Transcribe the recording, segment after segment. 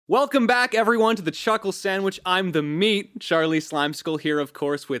Welcome back, everyone, to the Chuckle Sandwich. I'm the meat, Charlie Slimeskull, here, of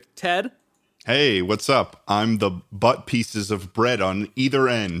course, with Ted. Hey, what's up? I'm the butt pieces of bread on either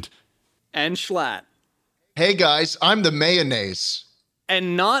end. And Schlatt. Hey, guys, I'm the mayonnaise.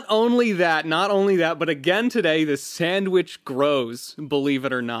 And not only that, but again today, the sandwich grows, believe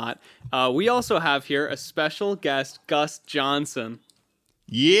it or not. We also have here a special guest, Gus Johnson.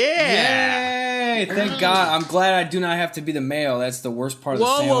 Yeah! Yay! Thank God. I'm glad I do not have to be the mayo. That's the worst part of the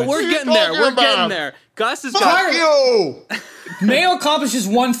sandwich. Whoa, we're getting there. We're getting there. Gus is Fuck you! Mayo accomplishes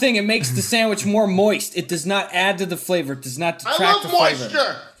one thing. It makes the sandwich more moist. It does not add to the flavor. It does not detract the flavor.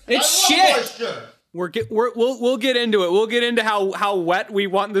 Moisture. It's I love shit. Moisture. We'll get into it. We'll get into how wet we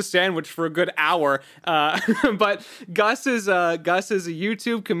want the sandwich for a good hour. But Gus is a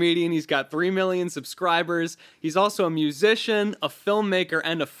YouTube comedian. He's got 3 million subscribers. He's also a musician, a filmmaker,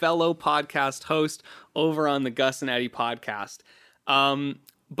 and a fellow podcast host over on the Gus and Eddie podcast.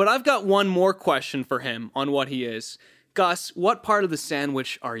 But I've got one more question for him on what he is. Gus, what part of the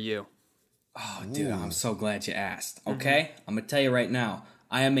sandwich are you? Oh, dude, I'm so glad you asked. Okay? I'm going to tell you right now.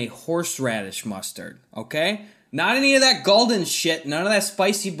 I am a horseradish mustard, okay? Not any of that golden shit, none of that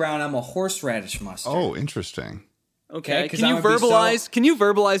spicy brown. I'm a horseradish mustard. Oh, interesting. Okay, can you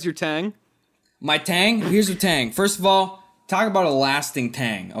verbalize your tang? My tang? Here's a tang. First of all, talk about a lasting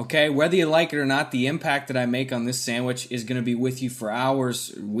tang, okay? Whether you like it or not, the impact that I make on this sandwich is going to be with you for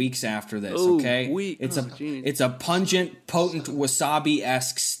hours, weeks after this, okay? It's a pungent, potent,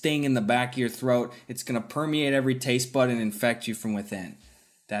 wasabi-esque sting in the back of your throat. It's going to permeate every taste bud and infect you from within.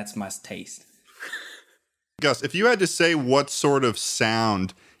 That's my taste. Gus, if you had to say what sort of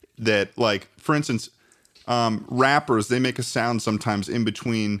sound that, like, for instance, rappers, they make a sound sometimes in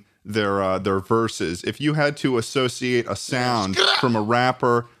between their verses. If you had to associate a sound from a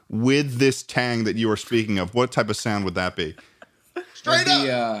rapper with this tang that you are speaking of, what type of sound would that be? Straight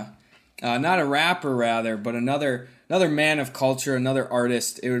up. Not a rapper, rather, but another man of culture, another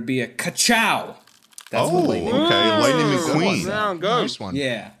artist. It would be a ka-chow. That's what Lightning Lightning McQueen. Sound good. Nice one.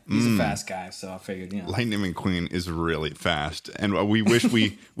 Yeah, he's a fast guy, so I figured, Lightning McQueen is really fast, and we wish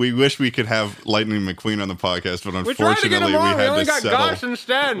we could have Lightning McQueen on the podcast, but unfortunately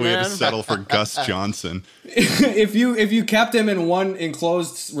we had to settle for Gus Johnson. If you kept him in one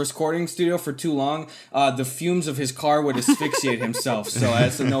enclosed recording studio for too long, the fumes of his car would asphyxiate himself. So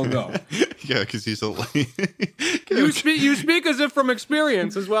that's a no-go. Yeah, because he's a. You speak as if from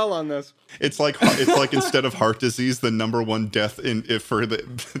experience as well on this. It's like instead of heart disease, the number one death for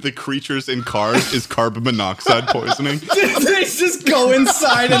the creatures in cars is carbon monoxide poisoning. They just go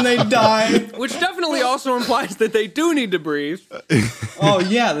inside and they die. Which definitely also implies that they do need to breathe. Oh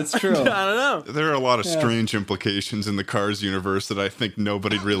yeah, that's true. I don't know. There are a lot of strange implications in the Cars universe that I think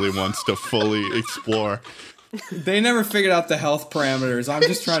nobody really wants to fully explore. They never figured out the health parameters. I'm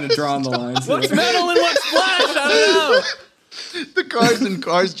just trying to draw on the lines. What's metal and what's flesh? I don't know. The guys in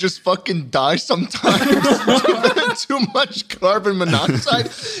cars just fucking die sometimes. Too much carbon monoxide.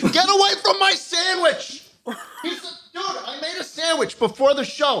 Get away from my sandwich! Dude, I made a sandwich before the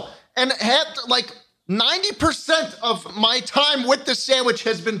show, and had like 90% of my time with the sandwich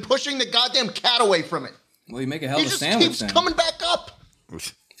has been pushing the goddamn cat away from it. Well, you make a hell of He a just sandwich. keeps then. coming back up.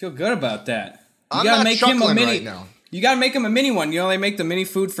 Feel good about that. You I'm gotta not make him a chuckling mini. right now. You gotta make him a mini one. You know they make the mini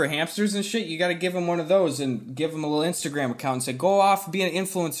food for hamsters and shit. You gotta give him one of those and give him a little Instagram account and say, "Go off, be an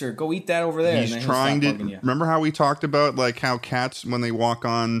influencer. Go eat that over there." He's and then trying he'll to. stop bugging you. Remember how we talked about like how cats when they walk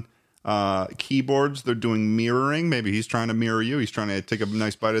on keyboards they're doing mirroring? Maybe he's trying to mirror you. He's trying to take a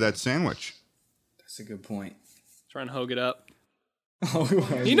nice bite of that sandwich. That's a good point. Trying to hug it up. Oh,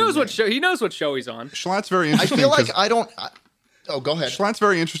 He knows what show he's on. Schlatt's very I interesting. feel like I don't. Go ahead. Schlatt's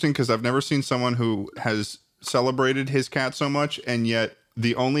very interesting because I've never seen someone who has celebrated his cat so much, and yet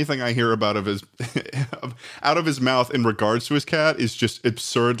the only thing I hear about out of his mouth in regards to his cat is just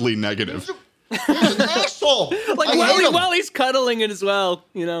absurdly negative. He's an asshole. Like while he's cuddling it as well,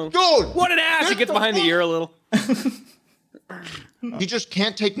 Dude, what an ass! He gets behind the ear a little. He just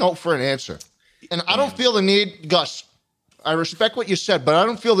can't take no for an answer. And I don't feel the need, Gus, I respect what you said, but I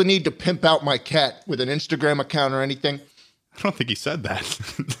don't feel the need to pimp out my cat with an Instagram account or anything. I don't think he said that.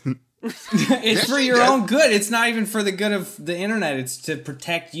 It's for your own good. It's not even for the good of the internet. It's to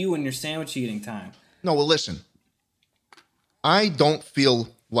protect you and your sandwich eating time. No, well, listen. I don't feel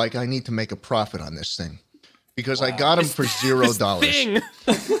like I need to make a profit on this thing because I got him for $0. Thing.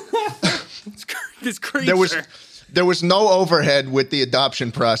 This creature. There was no overhead with the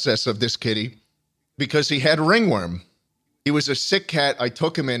adoption process of this kitty because he had ringworm. He was a sick cat. I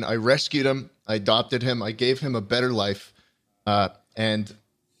took him in. I rescued him. I adopted him. I gave him a better life. And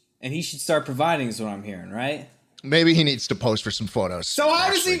he should start providing is what I'm hearing, right? Maybe he needs to pose for some photos. So how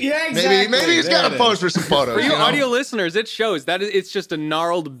does he? Yeah, exactly. Maybe he's got to pose for some photos. For you audio listeners, it shows that it's just a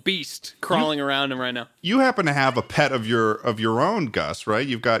gnarled beast crawling around him right now. You happen to have a pet of your own, Gus, right?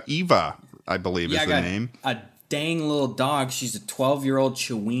 You've got Eva, I believe is the name. A dang little dog. She's a 12-year-old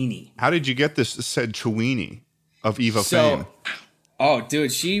Chiweenie. How did you get this said Chiweenie of Eva fame? Oh,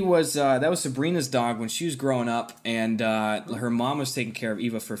 dude, she was that was Sabrina's dog when she was growing up, and her mom was taking care of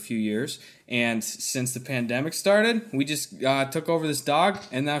Eva for a few years. And since the pandemic started, we just took over this dog,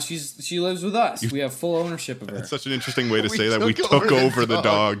 and now she lives with us. We have full ownership of her. That's such an interesting way to say that. We took over the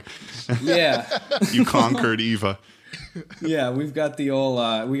dog. Yeah, you conquered Eva. Yeah, we've got the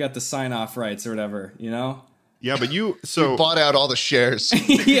old we got the sign off rights or whatever, you know. Yeah, but you bought out all the shares.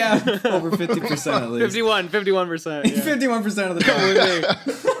 Yeah, over 50% at least. 51%. Yeah. 51% of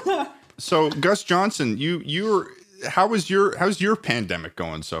the time. So Gus Johnson, how's your pandemic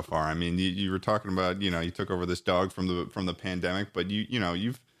going so far? I mean, you were talking about, you took over this dog from the pandemic, but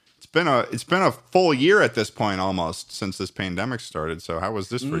it's been a full year at this point almost since this pandemic started. So how was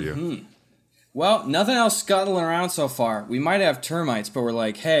this for you? Well, nothing else scuttling around so far. We might have termites, but we're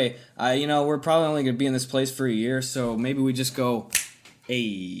like, hey, we're probably only going to be in this place for a year, so maybe we just go,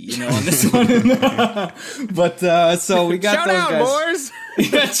 hey, on this one. But so we got shout those out, guys.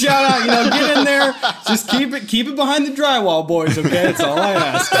 boys. Yeah, shout out, get in there. Just keep it behind the drywall, boys. Okay, that's all I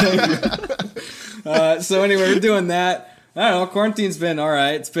ask. So anyway, we're doing that. I don't know, quarantine's been all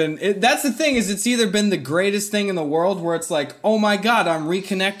right. That's the thing, is it's either been the greatest thing in the world where it's like, oh my God, I'm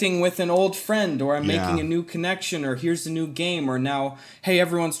reconnecting with an old friend, or I'm making a new connection, or here's a new game, or now, hey,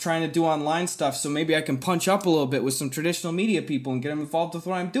 everyone's trying to do online stuff, so maybe I can punch up a little bit with some traditional media people and get them involved with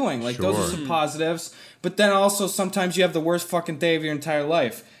what I'm doing. Like, those are some positives. But then also sometimes you have the worst fucking day of your entire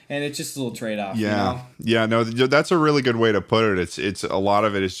life. And it's just a little trade-off. Yeah, no, that's a really good way to put it. It's a lot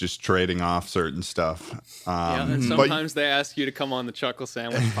of it is just trading off certain stuff. And sometimes they ask you to come on the Chuckle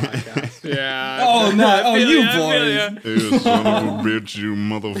Sandwich podcast. Yeah. Oh no! Oh, you boys! You son of a bitch, you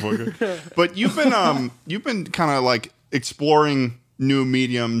motherfucker! But you've been kind of like exploring new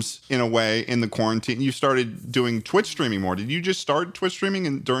mediums in a way in the quarantine. You started doing Twitch streaming more. Did you just start Twitch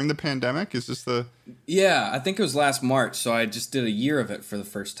streaming during the pandemic? Is this the... Yeah, I think it was last March, so I just did a year of it for the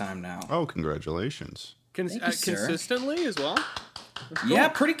first time now. Oh, congratulations. Consistently as well? Cool. Yeah,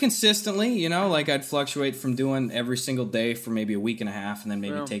 pretty consistently, like I'd fluctuate from doing every single day for maybe a week and a half, and then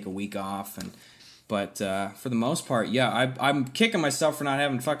maybe take a week off, but for the most part, yeah, I'm kicking myself for not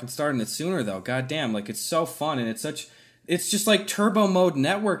having fucking started it sooner though. God damn, like it's so fun, and it's just like turbo mode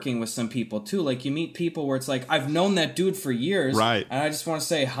networking with some people too. Like you meet people where it's like, I've known that dude for years, right? And I just want to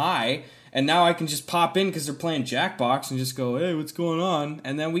say hi, and now I can just pop in because they're playing Jackbox and just go, hey, what's going on?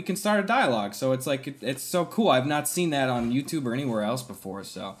 And then we can start a dialogue. So it's like, it's so cool. I've not seen that on YouTube or anywhere else before.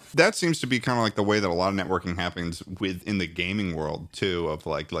 So that seems to be kind of like the way that a lot of networking happens within the gaming world too, of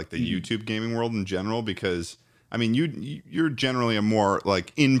like the YouTube gaming world in general, because I mean, you're generally a more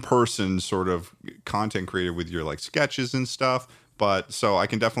like in-person sort of content creator with your like sketches and stuff. But so I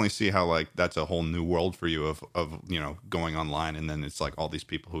can definitely see how like that's a whole new world for you of going online, and then it's like all these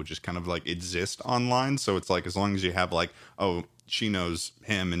people who just kind of like exist online. So it's like as long as you have like, oh, she knows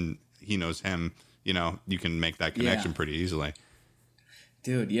him and he knows him, you can make that connection pretty easily.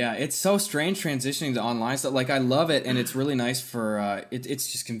 Dude, yeah, it's so strange transitioning to online stuff. Like, I love it, and it's really nice for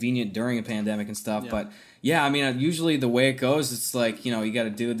it's just convenient during a pandemic and stuff. Yeah. But yeah, I mean, usually the way it goes, it's like, you got a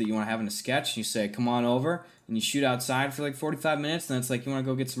dude that you want to have in a sketch, and you say, come on over, and you shoot outside for like 45 minutes, and then it's like, you want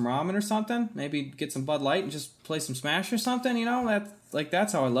to go get some ramen or something? Maybe get some Bud Light and just play some Smash or something,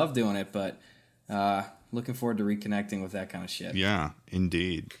 that's how I love doing it. But looking forward to reconnecting with that kind of shit. Yeah,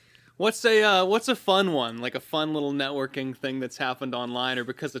 indeed. What's a fun one, like a fun little networking thing that's happened online or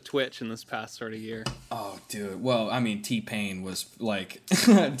because of Twitch in this past sort of year? Oh, dude. Well, I mean, T-Pain was like,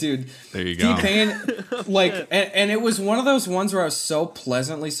 dude. There you go. T-Pain, like, and it was one of those ones where I was so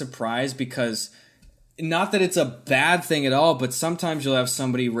pleasantly surprised because, not that it's a bad thing at all, but sometimes you'll have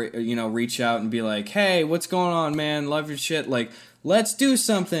somebody, reach out and be like, hey, what's going on, man? Love your shit. Like, let's do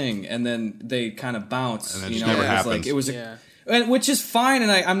something. And then they kind of bounce. And it just never happens. Like, it was which is fine,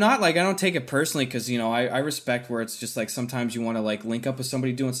 and I'm not like, I don't take it personally because I respect where it's just like sometimes you want to like link up with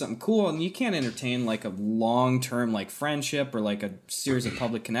somebody doing something cool, and you can't entertain like a long term like friendship or like a series of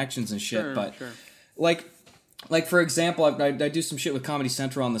public connections and shit. Sure. Like for example, I do some shit with Comedy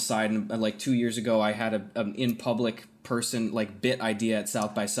Central on the side, and like 2 years ago I had an in public person like bit idea at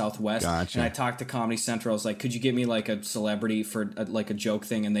South by Southwest. Gotcha. And I talked to Comedy Central. I was like, could you get me like a celebrity for like a joke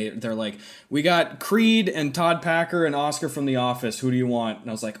thing? And they're like, we got Creed and Todd Packer and Oscar from The Office. Who do you want? And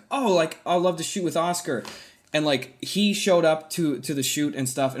I was like, oh, like I'd love to shoot with Oscar. And like he showed up to the shoot and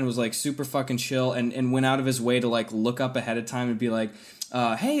stuff and was like super fucking chill and went out of his way to like look up ahead of time and be like,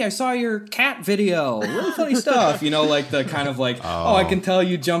 hey, I saw your cat video. Really funny stuff. You know, like the kind of like, I can tell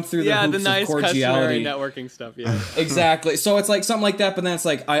you jump through the hoops the nice of cordiality. networking stuff. Yeah, exactly. So it's like something like that, but then it's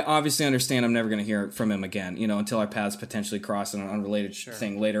like I obviously understand I'm never going to hear from him again. You know, until our paths potentially cross on an unrelated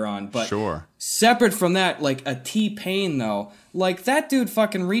thing later on. But separate from that, like a T-Pain though. Like, that dude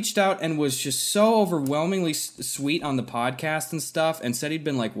fucking reached out and was just so overwhelmingly sweet on the podcast and stuff and said he'd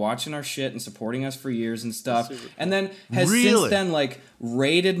been, like, watching our shit and supporting us for years and stuff. And then has since then, like,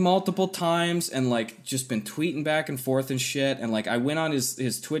 rated multiple times and, like, just been tweeting back and forth and shit. And, like, I went on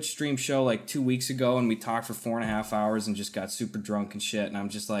his Twitch stream show, like, 2 weeks ago and we talked for 4.5 hours and just got super drunk and shit. And I'm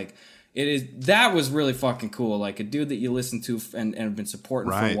just like, that was really fucking cool. Like, a dude that you listen to and have been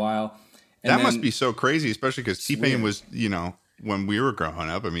supporting for a while. And that must be so crazy, especially because T-Pain was, you know, when we were growing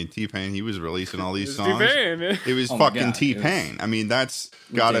up. I mean, T-Pain, he was releasing all these songs. T-Pain. It was fucking T-Pain. I mean, that's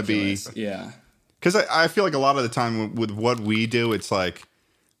got to be... Yeah. Because I feel like a lot of the time with what we do, it's like,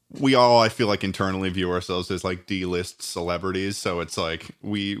 we all, I feel like, internally view ourselves as like D-list celebrities. So it's like,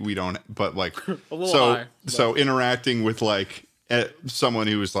 we don't... But like... so interacting with like someone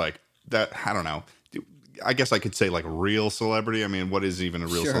who was like, that, I don't know... I guess I could say like real celebrity. I mean, what is even a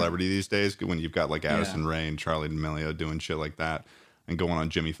real celebrity these days when you've got like Addison Rae and Charlie D'Amelio doing shit like that and going on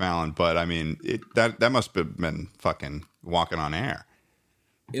Jimmy Fallon? But I mean, that must have been fucking walking on air.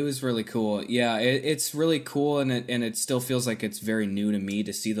 It was really cool. Yeah, it's really cool, and it still feels like it's very new to me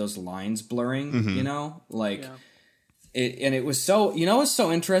to see those lines blurring. You know, like. Yeah. It was so, you know, it's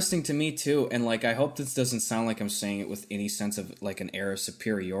so interesting to me too, and like I hope this doesn't sound like I'm saying it with any sense of like an air of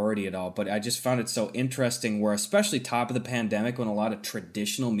superiority at all, but I just found it so interesting where, especially top of the pandemic, when a lot of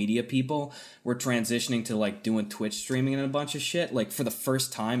traditional media people were transitioning to like doing Twitch streaming and a bunch of shit, like for the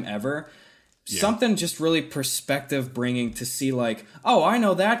first time ever. Something just really perspective bringing to see like, oh, I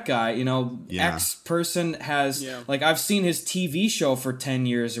know that guy, you know, X person has like, I've seen his TV show for 10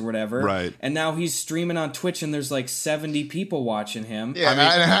 years or whatever. Right. And now he's streaming on Twitch and there's like 70 people watching him. Yeah. I mean,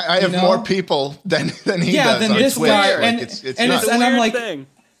 I have more people than he does than on this Twitch. Guy. Like, and it's I'm like, thing.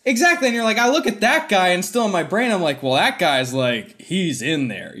 Exactly, and you're like, I look at that guy, and still in my brain, I'm like, well, that guy's like, he's in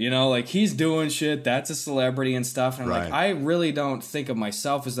there, you know, like he's doing shit. That's a celebrity and stuff. And I'm like, I really don't think of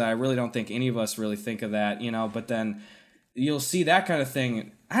myself as that. I really don't think any of us really think of that, you know. But then you'll see that kind of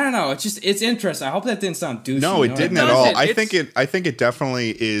thing. I don't know. It's interesting. I hope that didn't sound douchey. No, it didn't at all. I think it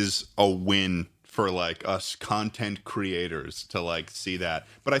definitely is a win for like us content creators to like see that.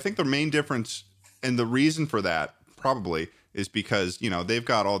 But I think the main difference and the reason for that probably is because, you know, they've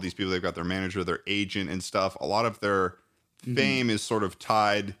got all these people, they've got their manager, their agent and stuff. A lot of their fame is sort of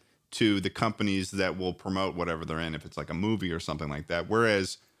tied to the companies that will promote whatever they're in, if it's like a movie or something like that.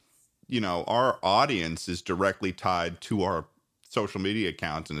 Whereas, you know, our audience is directly tied to our social media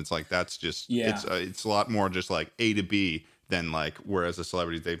accounts. And it's like, that's just, it's a lot more just like A to B than like, whereas the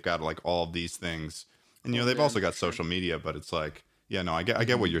celebrities, they've got like all of these things. And, you know, they've also got social media, but it's like, yeah, no, I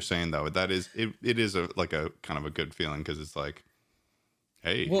get what you're saying though. That is it is a like a kind of a good feeling because it's like,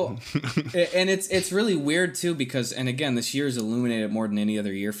 hey, well, and it's really weird too because, and again, this year is illuminated more than any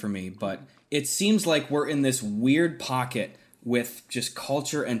other year for me. But it seems like we're in this weird pocket with just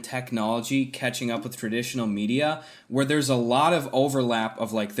culture and technology catching up with traditional media, where there's a lot of overlap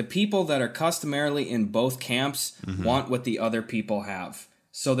of like the people that are customarily in both camps want what the other people have.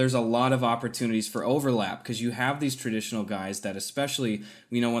 So there's a lot of opportunities for overlap because you have these traditional guys that, especially,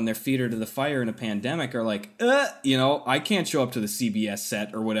 you know, when their feet are to the fire in a pandemic, are like, you know, I can't show up to the CBS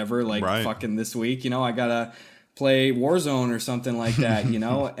set or whatever, like fucking this week, you know, I gotta play Warzone or something like that, you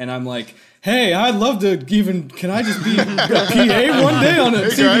know, and I'm like, hey, I'd love to even, can I just be a PA one day on a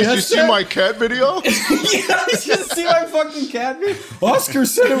CBS guys, set? you see my cat video? You guys just see my fucking cat video? Oscar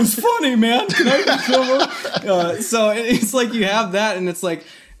said it was funny, man. Can I kill him? So it's like you have that, and it's like,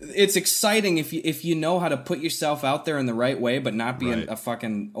 it's exciting if you know how to put yourself out there in the right way, but not be a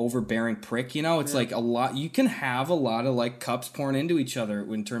fucking overbearing prick. You know, it's like a lot. You can have a lot of like cups pouring into each other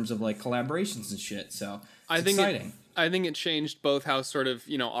in terms of like collaborations and shit. So it's exciting. I think it changed both how sort of,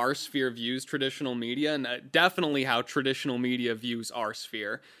 you know, our sphere views traditional media and definitely how traditional media views our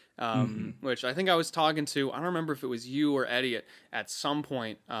sphere. Which I think I was talking to, I don't remember if it was you or Eddie at some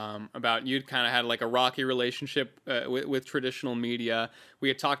point about you'd kind of had like a rocky relationship with traditional media. We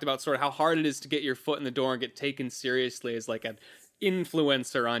had talked about sort of how hard it is to get your foot in the door and get taken seriously as like an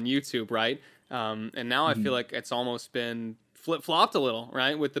influencer on YouTube, right? And now I feel like it's almost been flip-flopped a little,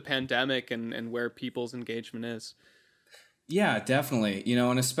 right? With the pandemic and where people's engagement is. Yeah, definitely. You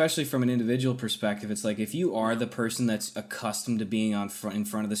know, and especially from an individual perspective, it's like if you are the person that's accustomed to being in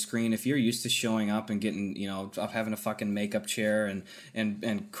front of the screen, if you're used to showing up and getting, you know, up having a fucking makeup chair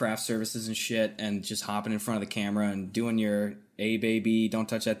and craft services and shit, and just hopping in front of the camera and doing your "Hey baby, don't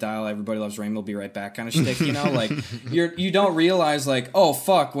touch that dial, everybody loves Raymond, will be right back" kind of shtick, you know, like you don't realize like, oh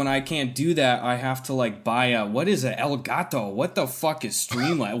fuck, when I can't do that, I have to like buy what is a El Gato? What the fuck is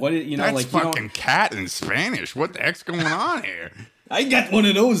Streamline? What is, you know, That's like fucking cat in Spanish. What the heck's going on here? I got one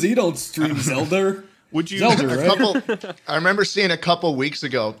of those. He don't stream Zelda. Would you? Zelda, right? I remember seeing a couple weeks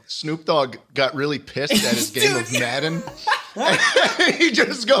ago, Snoop Dogg got really pissed at his game of Madden. And he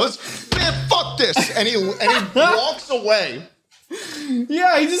just goes, "Man, fuck this," and he walks away.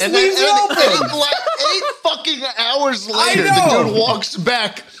 Yeah, he just And leaves then it open. 8 fucking hours later, the dude walks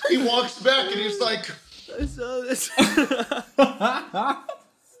back. He walks back and he's like,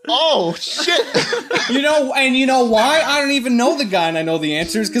 "Oh shit!" You know why? I don't even know the guy, and I know the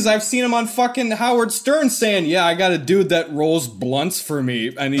answers because I've seen him on fucking Howard Stern saying, "Yeah, I got a dude that rolls blunts for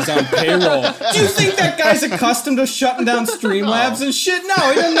me, and he's on payroll." Do you think that guy's accustomed to shutting down Streamlabs and shit? No,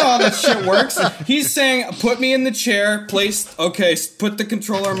 he doesn't know how that shit works. He's saying, "Put me in the chair, put the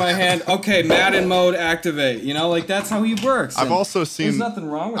controller in my hand. Okay, Madden mode, activate." You know, like that's how he works. I've also seen. There's nothing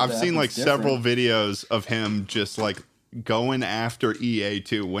wrong with that. I've seen like It's different. several videos of him just like going after EA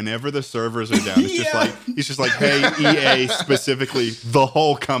too. Whenever the servers are down, he's just like, "Hey EA, specifically the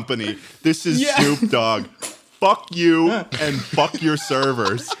whole company. This is Snoop Dogg. Fuck you and fuck your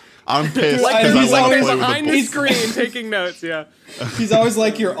servers. I'm pissed Like because I he's want to always play with behind the the screen taking notes. Yeah. He's always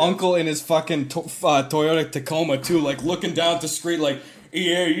like your uncle in his fucking Toyota Tacoma too, like looking down at the screen like,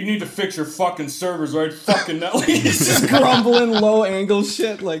 "EA, you need to fix your fucking servers right fucking now." Like, he's just grumbling low angle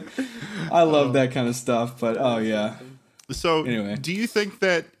shit. Like, I love that kind of stuff. But oh yeah. So, anyway. Do you think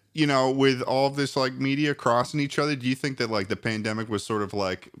that, you know, with all of this like media crossing each other, do you think that like the pandemic was sort of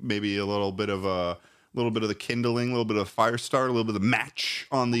like maybe a little bit of the kindling, a little bit of fire start, a little bit of match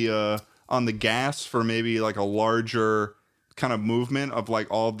on the gas for maybe like a larger kind of movement of like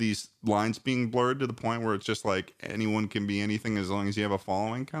all of these lines being blurred to the point where it's just like anyone can be anything as long as you have a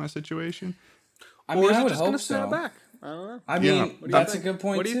following kind of situation? I mean, or is I it would just hope going to so. snap back? I don't know. I mean, that's a good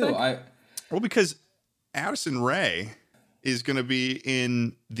point What do you too. think? Well, because Addison Rae is going to be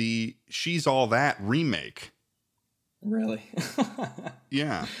in the She's All That remake. Really?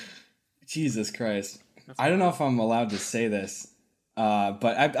 Yeah. Jesus Christ. I don't know if I'm allowed to say this,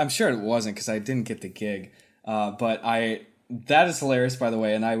 but I'm sure it wasn't because I didn't get the gig. That is hilarious, by the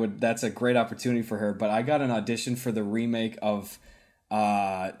way, and that's a great opportunity for her. But I got an audition for the remake of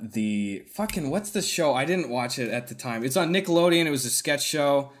the fucking, what's the show? I didn't watch it at the time. It's on Nickelodeon. It was a sketch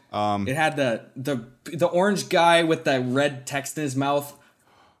show. It had the orange guy with that red text in his mouth.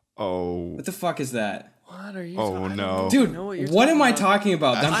 Oh. What the fuck is that? What are you? Oh no, dude! What am I talking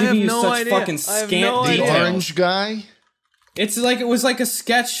about? I'm giving you such fucking scant details. Orange guy. It was like a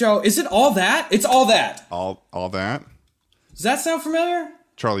sketch show. Is it All That? It's All That. All that. Does that sound familiar?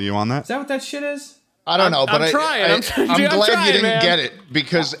 Charlie, you on that? Is that what that shit is? I don't know, but I'm trying. I'm glad you didn't man. get it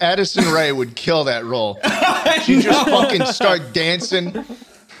because Addison Rae would kill that role. She'd just fucking start dancing.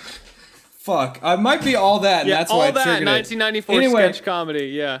 Fuck, I might be All That, and Yeah, that's all why I that triggered 1994 it. Anyway, sketch comedy.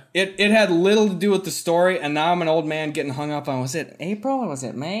 Yeah. It had little to do with the story, and now I'm an old man getting hung up on, was it April or was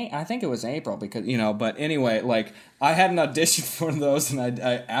it May? I think it was April because, you know, but anyway, like, I had an audition for one of those, and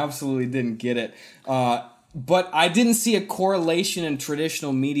I absolutely didn't get it. But I didn't see a correlation in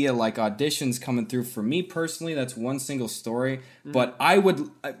traditional media like auditions coming through for me personally. That's one single story. Mm-hmm. But I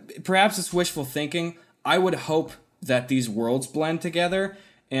would, perhaps it's wishful thinking, I would hope that these worlds blend together.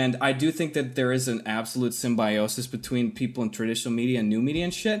 And I do think that there is an absolute symbiosis between people in traditional media and new media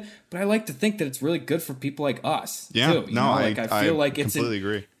and shit. But I like to think that it's really good for people like us. Yeah, too, I feel like completely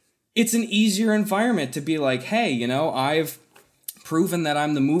agree. It's an easier environment to be like, hey, you know, I've proven that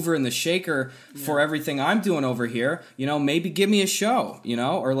I'm the mover and the shaker for everything I'm doing over here. You know, maybe give me a show, you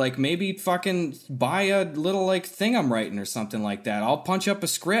know, or like maybe fucking buy a little like thing I'm writing or something like that. I'll punch up a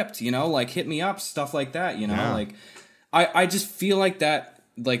script, you know, like hit me up, stuff like that, you know, like I just feel like that.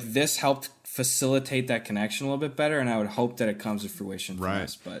 Like this helped facilitate that connection a little bit better, and I would hope that it comes to fruition for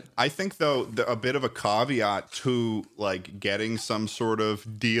us. But I think though a bit of a caveat to like getting some sort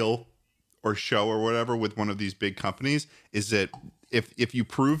of deal or show or whatever with one of these big companies is that if you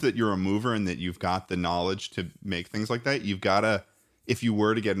prove that you're a mover and that you've got the knowledge to make things like that, you've got to, if you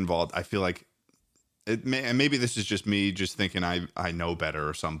were to get involved, I feel like and maybe this is just me just thinking I know better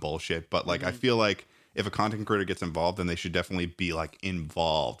or some bullshit, but like I feel like if a content creator gets involved, then they should definitely be like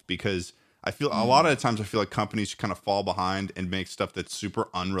involved, because I feel a lot of the times I feel like companies kind of fall behind and make stuff that's super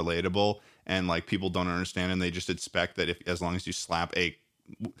unrelatable and like people don't understand, and they just expect that as long as you slap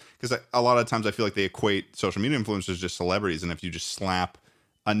because a lot of times I feel like they equate social media influencers just celebrities, and if you just slap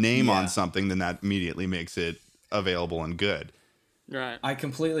a name on something, then that immediately makes it available and good. Right. I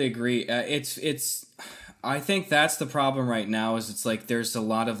completely agree. I think that's the problem right now. Is it's like there's a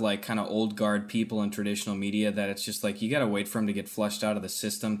lot of like kind of old guard people in traditional media that it's just like you gotta wait for them to get flushed out of the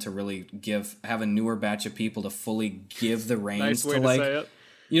system to really have a newer batch of people to fully give the reins nice way to like. Say it.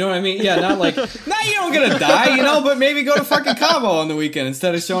 You know what I mean? Yeah, not like, nah, you don't gonna die, you know, but maybe go to fucking Cabo on the weekend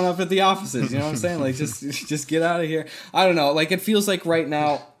instead of showing up at the offices. You know what I'm saying? Like, just get out of here. I don't know. Like, it feels like right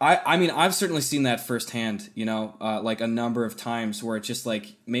now, I mean, I've certainly seen that firsthand, you know, like a number of times where it's just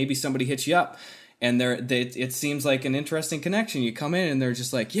like, maybe somebody hits you up and it seems like an interesting connection. You come in and they're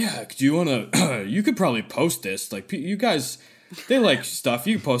just like, yeah, do you want to, you could probably post this. Like, you guys... They like stuff.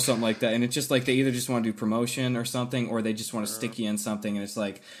 You can post something like that, and it's just like they either just want to do promotion or something, or they just want to stick you in something, and it's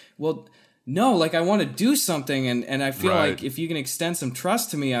like, well, no, like I want to do something, and I feel like if you can extend some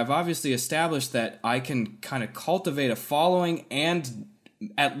trust to me, I've obviously established that I can kind of cultivate a following and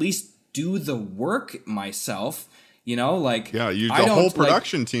at least do the work myself. You know, like the whole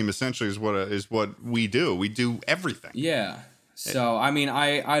production team essentially is what we do. We do everything. Yeah. So, I mean,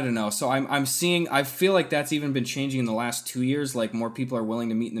 I don't know. So I feel like that's even been changing in the last 2 years. Like, more people are willing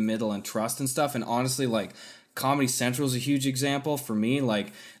to meet in the middle and trust and stuff. And honestly, like, Comedy Central is a huge example for me.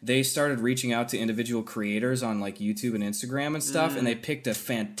 Like, they started reaching out to individual creators on, like, YouTube and Instagram and stuff. And they picked a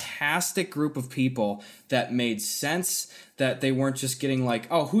fantastic group of people that made sense, that they weren't just getting like,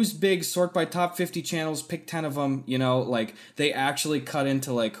 oh, who's big, sort by top 50 channels, pick 10 of them, you know, like they actually cut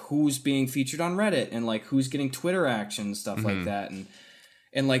into like who's being featured on Reddit and like who's getting Twitter action and stuff like that.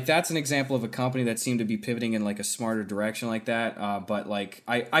 And like that's an example of a company that seemed to be pivoting in like a smarter direction like that. But like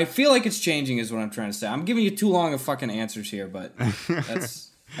I feel like it's changing is what I'm trying to say. I'm giving you too long of fucking answers here, but that's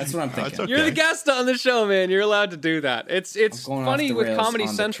what I'm thinking. Okay. You're the guest on the show, man. You're allowed to do that. It's funny with Comedy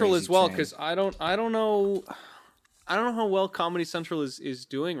Central as well, because I don't know how well Comedy Central is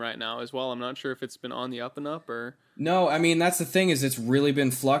doing right now as well. I'm not sure if it's been on the up and up or... No, I mean, that's the thing is it's really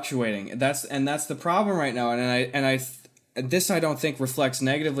been fluctuating. That's the problem right now. This I don't think reflects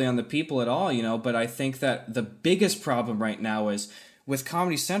negatively on the people at all, you know, but I think that the biggest problem right now is with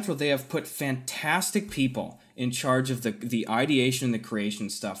Comedy Central, they have put fantastic people in charge of the ideation and the creation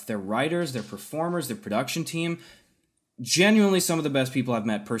stuff. Their writers, their performers, their production team, genuinely some of the best people I've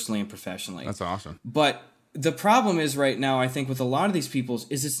met personally and professionally. That's awesome. But the problem is right now, I think with a lot of these people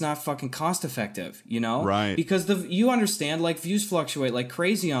is it's not fucking cost effective, you know? Right. Because you understand, like views fluctuate like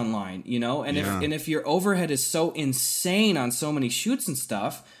crazy online, you know? And if your overhead is so insane on so many shoots and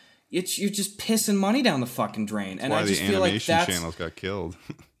stuff, you're just pissing money down the fucking drain. That's why I just feel like the animation channels got killed.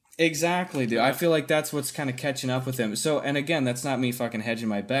 Exactly, dude. I feel like that's what's kind of catching up with him. So, and again, that's not me fucking hedging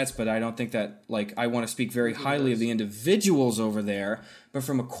my bets, but I don't think that, like, I want to speak very highly of the individuals over there. But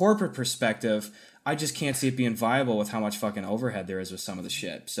from a corporate perspective, I just can't see it being viable with how much fucking overhead there is with some of the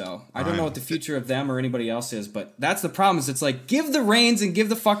shit. So, I don't know what the future of them or anybody else is, but that's the problem is it's like, give the reins and give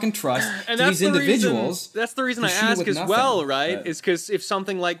the fucking trust to these individuals. That's the reason I ask as well, right? Is because if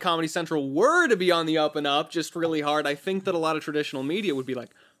something like Comedy Central were to be on the up and up just really hard, I think that a lot of traditional media would be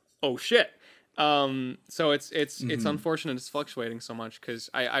like, oh shit. So it's unfortunate it's fluctuating so much because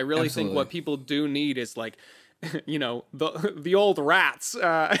I really think what people do need is like, you know, the old rats.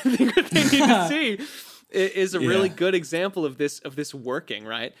 I think what they need to see is a really good example of this working,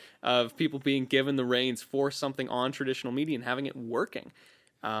 right? Of people being given the reins for something on traditional media and having it working.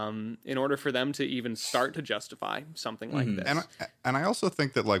 In order for them to even start to justify something like this. And I also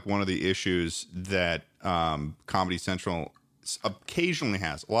think that like one of the issues that Comedy Central occasionally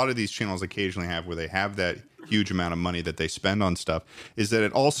has, a lot of these channels occasionally have, where they have that huge amount of money that they spend on stuff, is that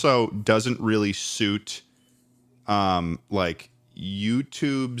it also doesn't really suit like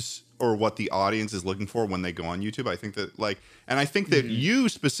YouTube's or what the audience is looking for when they go on YouTube. I think that that you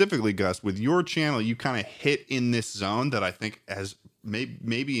specifically, Gus, with your channel, you kind of hit in this zone that I think has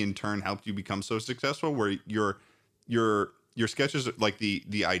maybe in turn helped you become so successful, where your sketches, like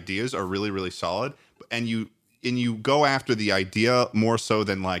the ideas are really, really solid, and you go after the idea more so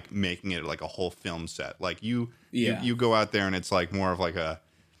than like making it like a whole film set. Like you go out there and it's like more of like a,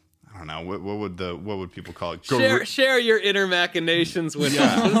 I don't know, what would people call it? Share your inner machinations with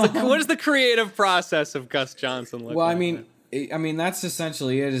us. What is the creative process of Gus Johnson look like? Well, I mean that's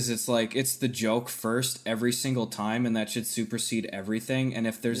essentially it. Is it's like it's the joke first every single time, and that should supersede everything. And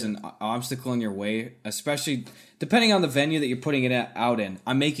if there's an obstacle in your way, especially depending on the venue that you're putting it out in,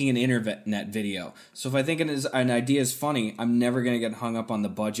 I'm making an internet video. So if I think an idea is funny, I'm never going to get hung up on the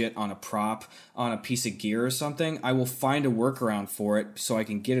budget, on a prop, on a piece of gear or something. I will find a workaround for it so I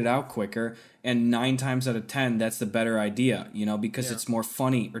can get it out quicker. And 9 times out of 10, that's the better idea, you know, because it's more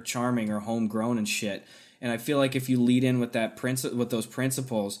funny or charming or homegrown and shit. And I feel like if you lead in with with those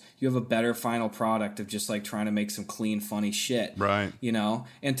principles, you have a better final product of just like trying to make some clean, funny shit. Right. You know?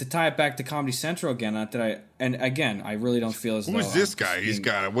 And to tie it back to Comedy Central again, and again, I really don't feel as though... Who's this guy?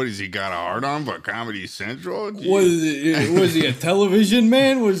 What has he got a heart on for Comedy Central? Was he a television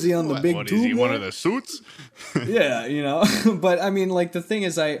man? Was he on the big tube? Is he one of the suits? Yeah, you know? But I mean, like, the thing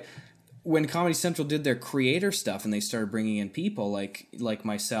is, when Comedy Central did their creator stuff and they started bringing in people like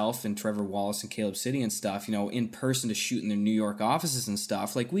myself and Trevor Wallace and Caleb City and stuff, you know, in person to shoot in their New York offices and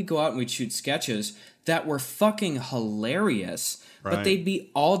stuff, like we'd go out and we'd shoot sketches that were fucking hilarious, but they'd be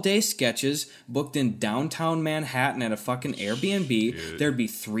all-day sketches booked in downtown Manhattan at a fucking Airbnb. Dude. There'd be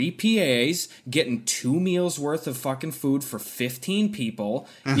 3 PAs getting 2 meals worth of fucking food for 15 people,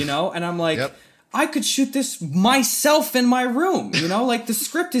 you know, and I'm like... Yep. I could shoot this myself in my room, you know? Like, the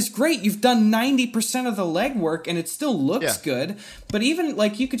script is great. You've done 90% of the legwork, and it still looks good. But even,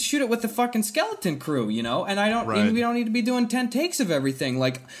 like, you could shoot it with the fucking skeleton crew, you know? And we don't need to be doing 10 takes of everything.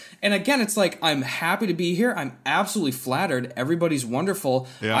 Like, and again, it's like, I'm happy to be here. I'm absolutely flattered. Everybody's wonderful.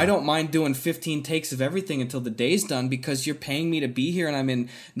 Yeah. I don't mind doing 15 takes of everything until the day's done because you're paying me to be here, and I'm in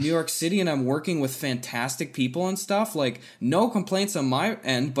New York City, and I'm working with fantastic people and stuff. Like, no complaints on my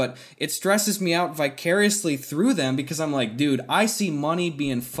end, but it stresses me out vicariously through them because I'm like, dude, I see money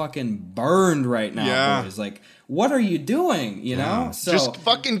being fucking burned right now, boys. Like, what are you doing? You know? So just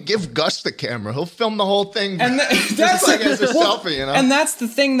fucking give Gus the camera. He'll film the whole thing. And that's like as a selfie, you know? And that's the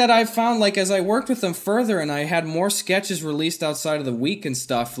thing that I found, like, as I worked with them further and I had more sketches released outside of the week and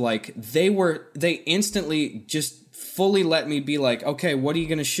stuff, like, they instantly just fully let me be like, okay, what are you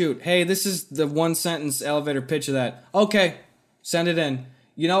going to shoot? Hey, this is the 1-sentence elevator pitch of that. Okay, send it in.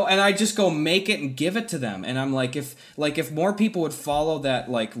 You know, and I just go make it and give it to them. And I'm like, if more people would follow that,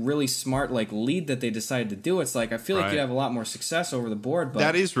 like, really smart, like, lead that they decided to do, it's like, I feel like you'd have a lot more success over the board. But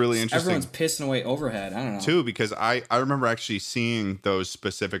that is really interesting. Everyone's pissing away overhead. I don't know. Too, because I remember actually seeing those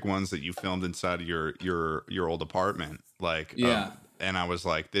specific ones that you filmed inside of your old apartment. Like, and I was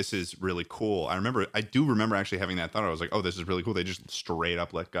like, this is really cool. I do remember actually having that thought. I was like, oh, this is really cool. They just straight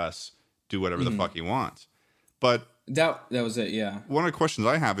up let Gus do whatever the fuck he wants. But that was it, yeah. One of the questions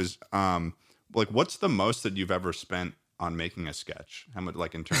I have is, like, what's the most that you've ever spent on making a sketch? How much,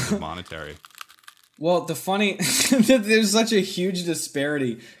 like, in terms of monetary? Well, there's such a huge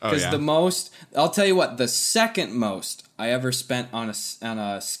disparity because the most, I'll tell you what, the second most I ever spent on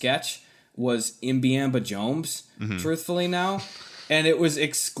a sketch was Imbiamba Jones. Truthfully now. And it was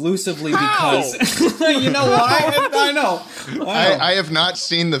exclusively because you know why? I know. I have not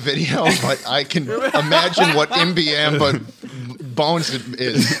seen the video, but I can imagine what Imbiamba Bones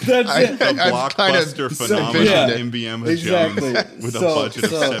is. That's it. A blockbuster phenomenon. Imbiamba Jones with a budget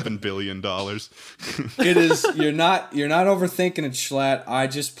of $7 billion. It is. You're not overthinking it, Schlatt. I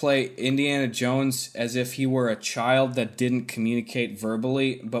just play Indiana Jones as if he were a child that didn't communicate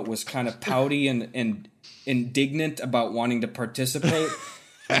verbally, but was kind of pouty and indignant about wanting to participate.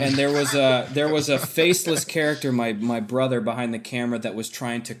 And there was a faceless character, my brother behind the camera, that was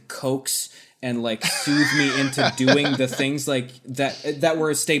trying to coax and like soothe me into doing the things like that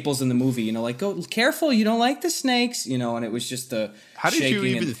were staples in the movie, you know, like, go careful, you don't like the snakes, you know. And it was just the how did you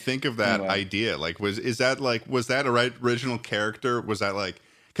even think of that idea? Like, was that a original character? Was that like,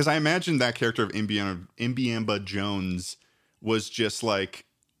 because I imagine that character of Imbiamba Jones was just like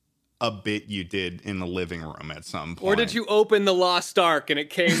a bit you did in the living room at some point. Or did you open the Lost Ark and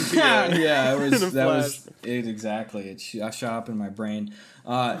it came to you? Yeah, that was it exactly. I shot up in my brain.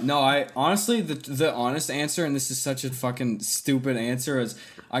 No, I honestly, the honest answer, and this is such a fucking stupid answer, is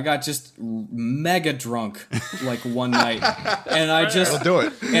I got just mega drunk like one night, and I just That'll do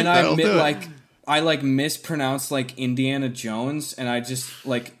it. And I mispronounced like Indiana Jones, and I just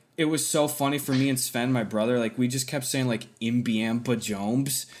like. It was so funny for me and Sven, my brother. Like, we just kept saying, like, Imbiamba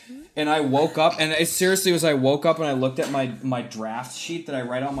Jones. And I woke up, and it seriously was, I woke up and I looked at my draft sheet that I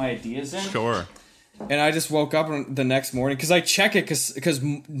write all my ideas in. Sure. And I just woke up the next morning, because I check it, because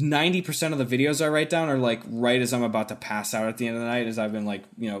 90% of the videos I write down are, like, right as I'm about to pass out at the end of the night, as I've been, like,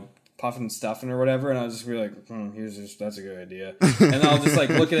 you know, puffing and stuffing or whatever, and I'll just be like, that's a good idea. And I'll just, like,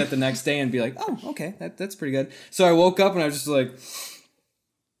 look at it the next day and be like, oh, okay, that's pretty good. So I woke up and I was just like...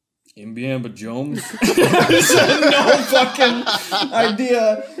 Imbiamba Jones. I just had no fucking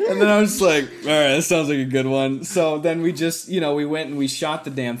idea. And then I was like, all right, that sounds like a good one. So then we just, you know, we went and we shot the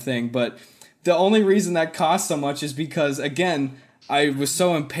damn thing. But the only reason that cost so much is because, again, I was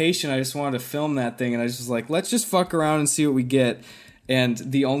so impatient. I just wanted to film that thing, and I was just like, let's just fuck around and see what we get. And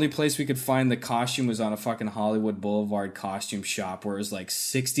the only place we could find the costume was on a fucking Hollywood Boulevard costume shop, where it was like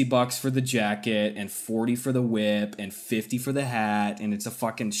 $60 for the jacket and $40 for the whip and $50 for the hat, and it's a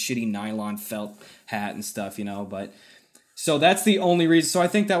fucking shitty nylon felt hat and stuff, you know. But so that's the only reason. So I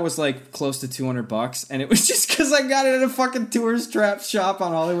think that was like close to $200, and it was just because I got it at a fucking tourist trap shop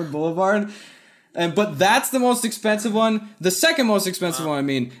on Hollywood Boulevard. But that's the most expensive one. The second most expensive one, I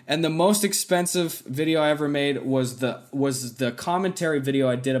mean, and the most expensive video I ever made was the commentary video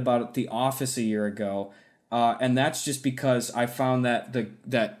I did about The Office a year ago, and that's just because I found that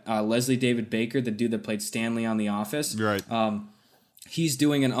Leslie David Baker, the dude that played Stanley on The Office, right? He's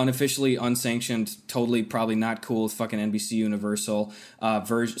doing an unofficially unsanctioned, totally probably not cool fucking NBC Universal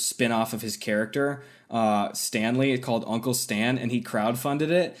spin-off of his character, Stanley, called Uncle Stan, and he crowdfunded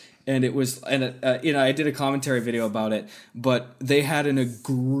it. And it was, I did a commentary video about it, but they had an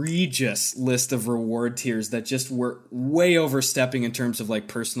egregious list of reward tiers that just were way overstepping in terms of like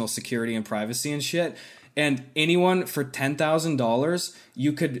personal security and privacy and shit. And anyone for $10,000,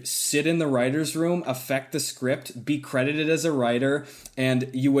 you could sit in the writer's room, affect the script, be credited as a writer,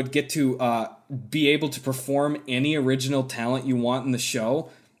 and you would get to be able to perform any original talent you want in the show,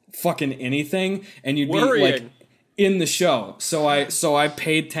 fucking anything, and you'd be like in the show. So I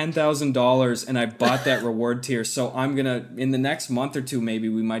paid $10,000 and I bought that reward tier. So I'm gonna, in the next month or two, maybe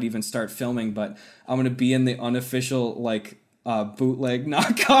we might even start filming, but I'm gonna be in the unofficial like bootleg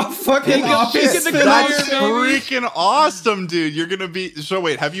knockoff fucking Office. That's freaking awesome, dude. You're gonna be. So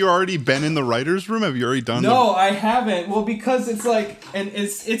wait, have you already been in the writer's room? Have you already done? No, I haven't. Well, because it's like, and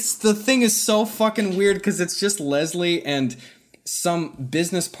it's the thing is so fucking weird because it's just Leslie and some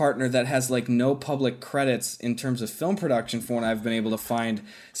business partner that has like no public credits in terms of film production for what I've been able to find.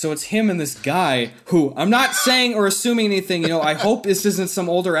 So it's him and this guy who, I'm not saying or assuming anything, you know, I hope this isn't some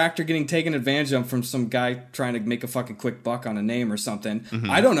older actor getting taken advantage of from some guy trying to make a fucking quick buck on a name or something.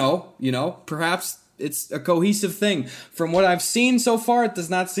 Mm-hmm. I don't know, you know, perhaps it's a cohesive thing. From what I've seen so far, it does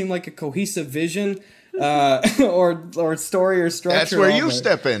not seem like a cohesive vision. Or story or structure. That's where you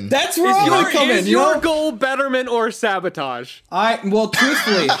step in. That's where I come in. Is your goal betterment or sabotage? Well,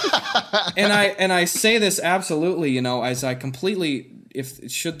 truthfully, and I say this absolutely, you know, as I completely, if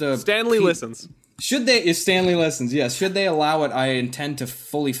Stanley listens, yes, should they allow it, I intend to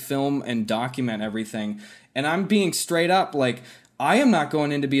fully film and document everything. And I'm being straight up, like, I am not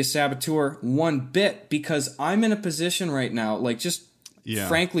going in to be a saboteur one bit because I'm in a position right now, like, just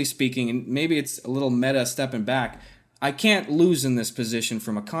frankly speaking, and maybe it's a little meta stepping back, I can't lose in this position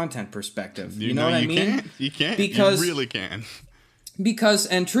from a content perspective. You know what I mean? You can't. Because, you really can. Because,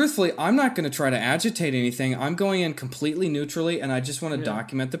 and truthfully, I'm not going to try to agitate anything. I'm going in completely neutrally, and I just want to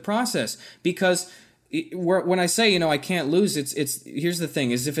document the process. Because when I say, you know, I can't lose, it's here's the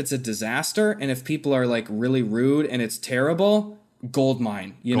thing, is if it's a disaster, and if people are, like, really rude, and it's terrible,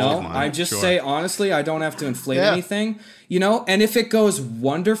 goldmine, you know? I just say, honestly, I don't have to inflate anything, you know? And if it goes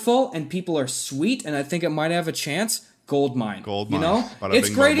wonderful, and people are sweet, and I think it might have a chance, goldmine, you know?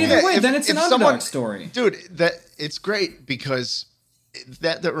 It's great either way, then it's an underdog story. Dude, it's great because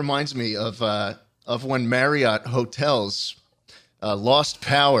that reminds me of when Marriott hotels lost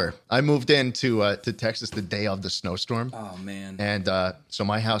power. I moved into to Texas the day of the snowstorm. Oh, man. And so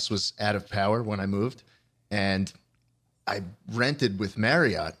my house was out of power when I moved, and I rented with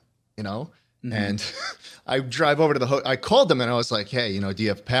Marriott, you know, and I drive over to the I called them and I was like, hey, you know, do you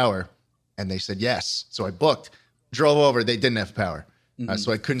have power? And they said yes. So I booked, drove over. They didn't have power.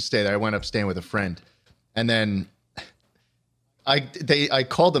 So I couldn't stay there. I went up staying with a friend. And then I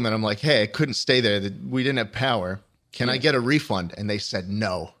called them and I'm like, hey, I couldn't stay there. We didn't have power. Can I get a refund? And they said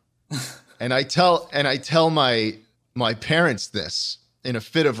no. and I tell my parents this in a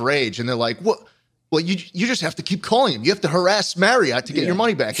fit of rage. And they're like, what? Well, you just have to keep calling him. You have to harass Marriott to get your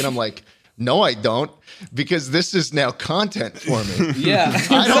money back. And I'm like, no, I don't, because this is now content for me.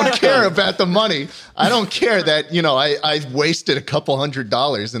 I don't care about the money. I don't care that, you know, I wasted a couple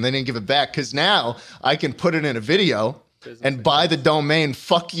 $100 and they didn't give it back, because now I can put it in a video and buy the domain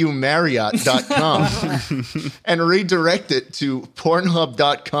fuckyoumarriott.com and redirect it to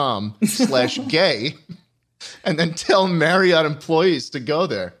pornhub.com/gay and then tell Marriott employees to go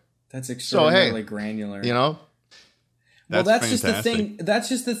there. That's extraordinarily granular. You know? Well, that's just the thing. That's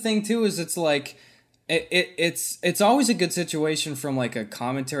just the thing too. Is it's like it's always a good situation from like a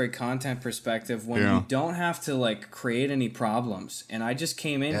commentary content perspective when you don't have to like create any problems. And I just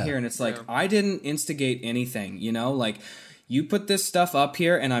came in here and it's like I didn't instigate anything. You know, like you put this stuff up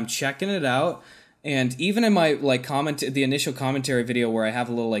here and I'm checking it out. And even in my like the initial commentary video where I have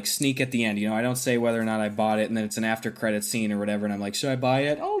a little like sneak at the end, I don't say whether or not I bought it, and then it's an after credit scene or whatever, and I'm like, should I buy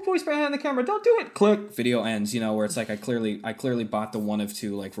it? Oh, voice behind the camera, don't do it. Click, video ends. Where it's like I clearly bought the one of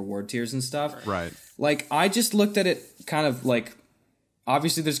two like reward tiers and stuff. Right. Like I just looked at it kind of like,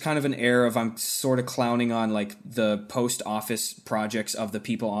 obviously there's kind of an air of I'm sort of clowning on like the post office projects of the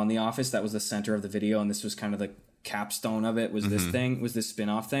people on The Office. That was the center of the video, and this was kind of the capstone of it was this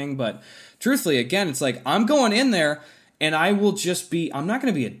spin-off thing. But truthfully, again, it's like I'm going in there and I'm not going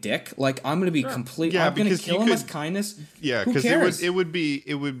to be a dick. Like I'm going to be complete. I'm going to kill him with kindness. Yeah, because it would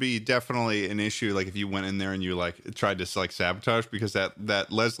be definitely an issue. Like if you went in there and you like tried to like sabotage, because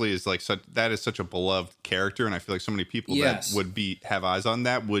that Leslie is like such a beloved character, and I feel like so many people that would have eyes on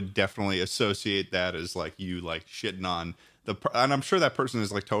that would definitely associate that as like you like shitting on and I'm sure that person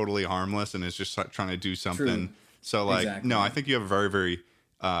is like totally harmless and is just trying to do something. True. So like no, I think you have a very very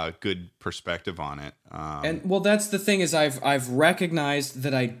good perspective on it. And well, that's the thing is I've recognized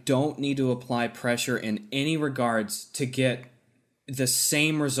that I don't need to apply pressure in any regards to get the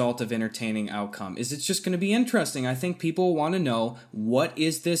same result of entertaining outcome. It's just going to be interesting. I think people want to know, what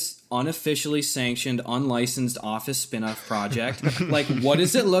is this unofficially sanctioned, unlicensed Office spin-off project? Like, what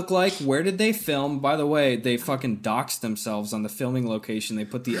does it look like? Where did they film? By the way, they fucking doxed themselves on the filming location. They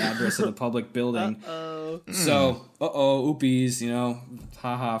put the address of the public building. So, oopies,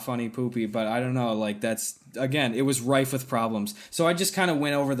 haha, funny poopy. But I don't know, like that's, again, it was rife with problems. So I just kind of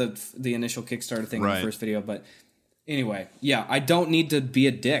went over the initial Kickstarter thing in the first video, but anyway, yeah, I don't need to be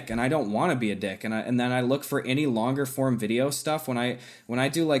a dick, and I don't want to be a dick, and then I look for any longer form video stuff when I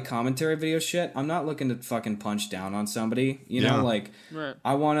do like commentary video shit. I'm not looking to fucking punch down on somebody, like right.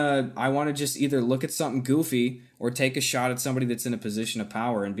 I wanna just either look at something goofy or take a shot at somebody that's in a position of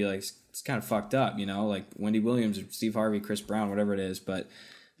power and be like, it's kind of fucked up, like Wendy Williams or Steve Harvey, Chris Brown, whatever it is, but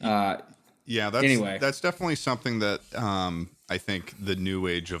that's definitely something that I think the new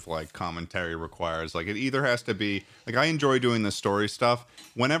age of like commentary requires. Like it either has to be like, I enjoy doing the story stuff.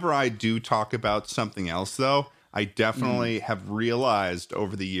 Whenever I do talk about something else though, I definitely have realized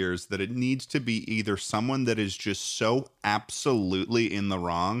over the years that it needs to be either someone that is just so absolutely in the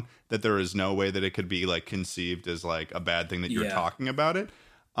wrong that there is no way that it could be like conceived as like a bad thing that you're talking about it.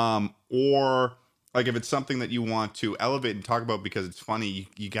 Or like if it's something that you want to elevate and talk about because it's funny,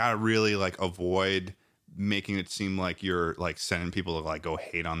 you gotta really like avoid making it seem like you're like sending people to like go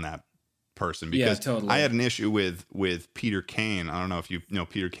hate on that person, because totally. I had an issue with Peter Kane. I don't know if you know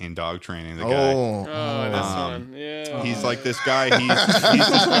Peter Kane dog training, the guy. This one. Yeah. He's like this guy. He's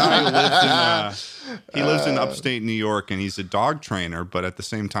this guy who lives in upstate New York, and he's a dog trainer, but at the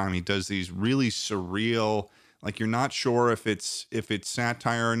same time he does these really surreal, like you're not sure if it's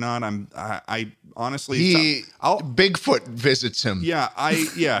satire or not. I honestly, Bigfoot visits him. Yeah,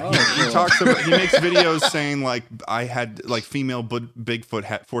 he talks about, he makes videos saying like I had like female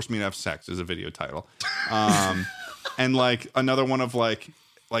Bigfoot forced me to have sex is a video title, and like another one of like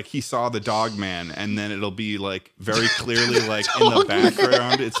he saw the dog man, and then it'll be like very clearly like in the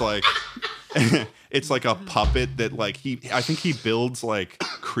background it's like it's like a puppet that like I think he builds like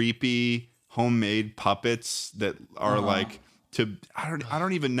creepy homemade puppets that are like I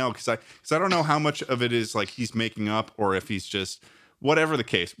don't even know because I don't know how much of it is like he's making up or if he's just whatever the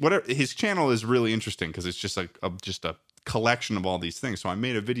case. Whatever, his channel is really interesting because it's just like just a collection of all these things. So I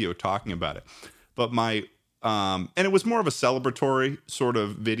made a video talking about it, but my and it was more of a celebratory sort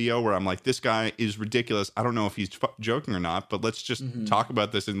of video where I'm like, this guy is ridiculous. I don't know if he's joking or not, but let's just talk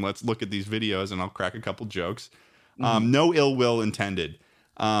about this and let's look at these videos and I'll crack a couple jokes. No ill will intended.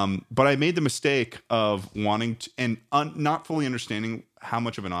 But I made the mistake of wanting to, and not fully understanding how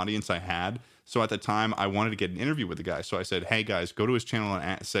much of an audience I had. So at the time, I wanted to get an interview with the guy. So I said, "Hey guys, go to his channel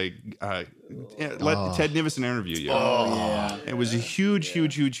and say, let Ted Nivison interview you." It was a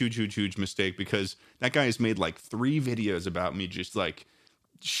huge mistake because that guy has made like 3 videos about me, just like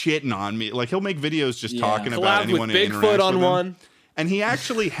shitting on me. Like he'll make videos just talking about anyone who interacts with him. On one. And he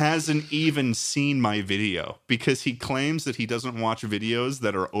actually hasn't even seen my video because he claims that he doesn't watch videos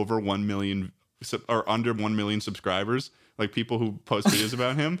that are over 1 million or under 1 million subscribers, like people who post videos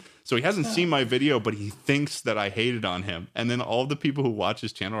about him. So he hasn't seen my video, but he thinks that I hated on him. And then all the people who watch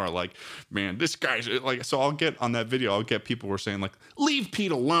his channel are like, man, this guy's like, so I'll get on that video, I'll get people who are saying like, leave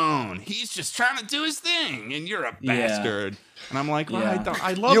Pete alone. He's just trying to do his thing and you're a bastard. And I'm like, well,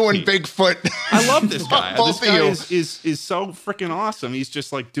 I love you Pete. And Bigfoot. I love this guy. Both this guy of you. is so freaking awesome. He's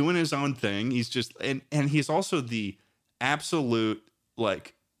just like doing his own thing. He's just and he's also the absolute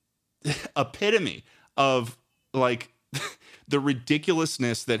like epitome of like the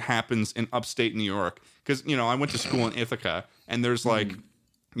ridiculousness that happens in upstate New York. Because I went to school in Ithaca, and there's like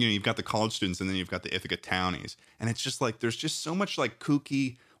you know, you've got the college students and then you've got the Ithaca townies. And it's just like, there's just so much like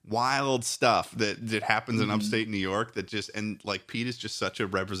kooky, wild stuff that happens in upstate New York that just, and like Pete is just such a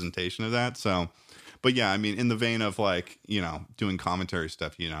representation of that. So, but yeah, I mean, in the vein of like, you know, doing commentary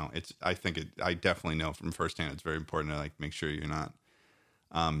stuff, you know, I definitely know from firsthand, it's very important to like make sure you're not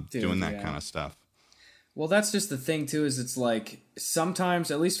doing that kind of stuff. Well, that's just the thing too, is it's like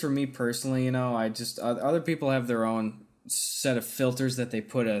sometimes, at least for me personally, you know, other people have their own set of filters that they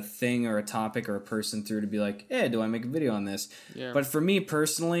put a thing or a topic or a person through to be like, hey, do I make a video on this? Yeah. But for me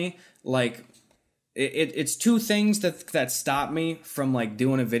personally, like it's two things that stop me from like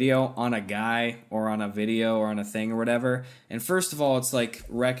doing a video on a guy or on a video or on a thing or whatever. And first of all, it's like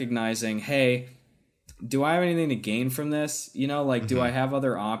recognizing, hey, do I have anything to gain from this? You know, like, do I have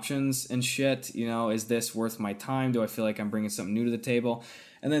other options and shit? You know, is this worth my time? Do I feel like I'm bringing something new to the table?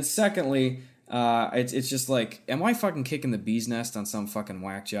 And then secondly, it's just like, am I fucking kicking the bee's nest on some fucking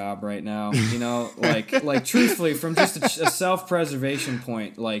whack job right now? You know, like truthfully, from just a self-preservation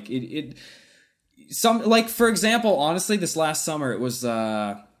point, like for example, honestly, this last summer, it was,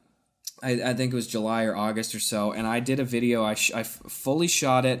 I think it was July or August or so, and I did a video, I fully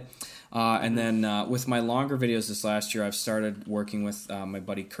shot it. And then with my longer videos this last year, I've started working with my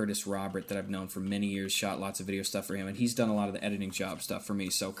buddy Curtis Robert that I've known for many years, shot lots of video stuff for him, and he's done a lot of the editing job stuff for me.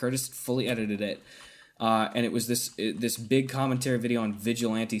 So Curtis fully edited it, and it was this big commentary video on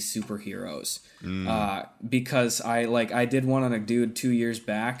vigilante superheroes. Because I did one on a dude 2 years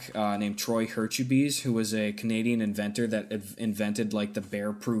back named Troy Herchubes, who was a Canadian inventor that invented like the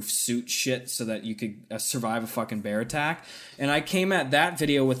bear-proof suit shit so that you could survive a fucking bear attack. And I came at that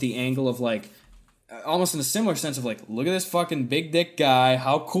video with the angle of like, almost in a similar sense of like, look at this fucking big dick guy,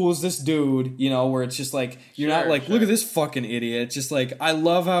 how cool is this dude, you know, where it's just like, you're not like, look at this fucking idiot. It's just like, I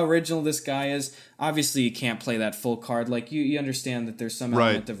love how original this guy is. Obviously you can't play that full card, like you understand that there's some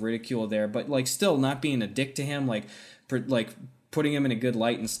element of ridicule there, but like still not being a dick to him, like putting him in a good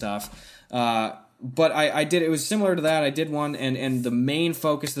light and stuff. But I did, it was similar to that. I did one, and the main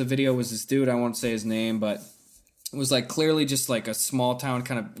focus of the video was this dude, I won't say his name, but it was like clearly just like a small town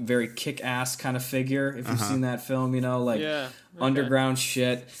kind of very kick-ass kind of figure, if you've seen that film, you know, like underground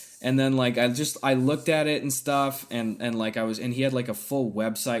shit. And then like I looked at it and stuff, and like and he had like a full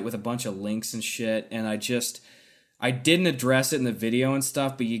website with a bunch of links and shit, and I didn't address it in the video and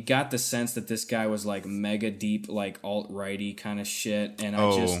stuff, but you got the sense that this guy was like mega deep, like alt-righty kind of shit, and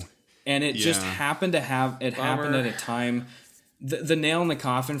it just happened to happen at a time. The nail in the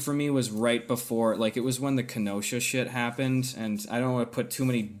coffin for me was right before, like, it was when the Kenosha shit happened, and I don't want to put too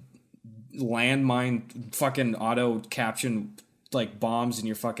many landmine fucking auto caption like bombs in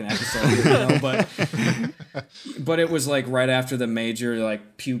your fucking episode, you know, but it was like right after the major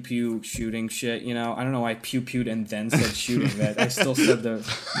like pew pew shooting shit, you know. I don't know why I pew pewed and then said shooting. That I still said but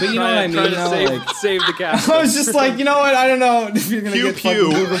you know what I mean. You know, save the caption. I was just like, you know what? I don't know if you're gonna get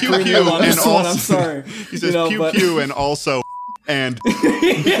pew pew on this one. I'm sorry. He says pew pew and also and.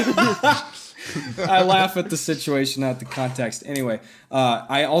 I laugh at the situation, not the context. Anyway,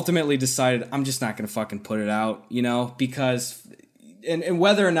 I ultimately decided I'm just not going to fucking put it out, you know, because, and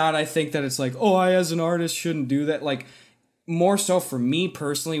whether or not I think that it's like, oh, I as an artist shouldn't do that, like, more so for me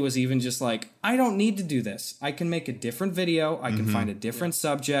personally was even just like, I don't need to do this. I can make a different video. I can find a different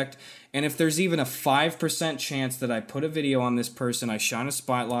subject. And if there's even a 5% chance that I put a video on this person, I shine a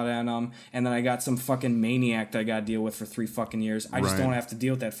spotlight on them, and then I got some fucking maniac that I got to deal with for 3 fucking years, I just don't have to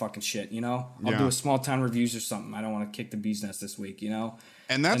deal with that fucking shit, you know? I'll do a small town reviews or something. I don't want to kick the bee's nest this week, you know?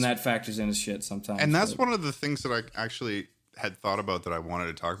 And that factors into shit sometimes. And that's one of the things that I actually had thought about that I wanted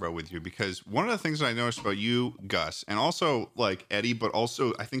to talk about with you, because one of the things that I noticed about you, Gus, and also like Eddie, but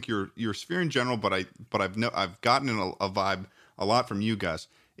also I think your sphere in general, but I've gotten a vibe a lot from you, Gus,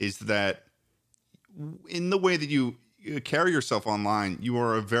 is that in the way that you carry yourself online, you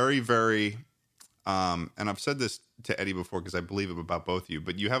are a very, very, and I've said this to Eddie before because I believe it about both of you,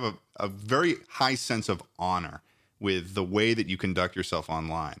 but you have a very high sense of honor with the way that you conduct yourself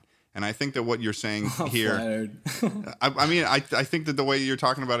online. And I think that what you're saying here, I mean, I think that the way you're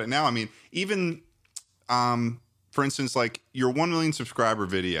talking about it now, I mean, even, for instance, like your 1 million subscriber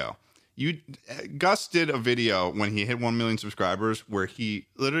video, Gus did a video when he hit 1 million subscribers where he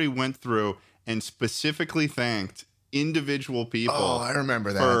literally went through and specifically thanked individual people. Oh, I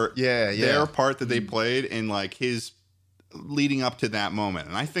remember that. For their part that they played in like his leading up to that moment.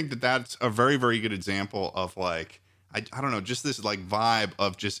 And I think that that's a very, very good example of like, I don't know, just this like vibe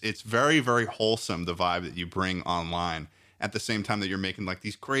of just, it's very, very wholesome, the vibe that you bring online. at the same time that you're making like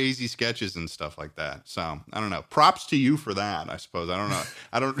these crazy sketches and stuff like that. So I don't know. Props to you for that, I suppose. I don't know.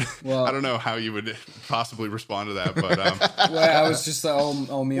 I don't know how you would possibly respond to that, but well, I was just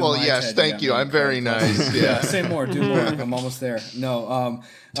me. Well, yes, thank you. I'm very nice. Yeah, say more, do more. I'm almost there. No,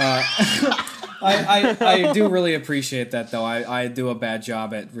 I do really appreciate that, though. I do a bad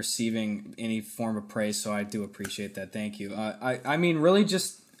job at receiving any form of praise, so I do appreciate that. Thank you. I mean, really,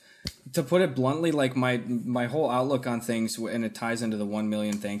 just to put it bluntly, like my whole outlook on things, and it ties into the 1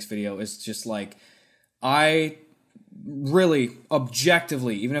 million thanks video, is just like, I really,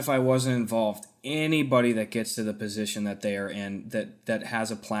 objectively, even if I wasn't involved, anybody that gets to the position that they are in, that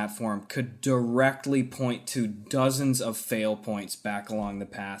has a platform, could directly point to dozens of fail points back along the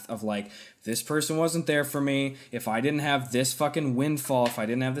path of like, this person wasn't there for me. If I didn't have this fucking windfall, if I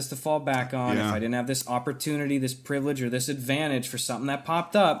didn't have this to fall back on, if I didn't have this opportunity, this privilege, or this advantage for something that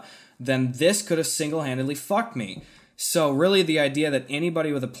popped up, then this could have single-handedly fucked me. So really the idea that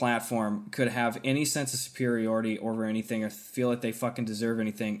anybody with a platform could have any sense of superiority over anything or feel like they fucking deserve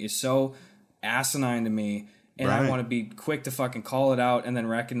anything is so asinine to me. And I want to be quick to fucking call it out and then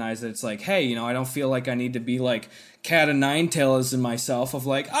recognize that it's like, hey, you know, I don't feel like I need to be like cat of nine tails in myself of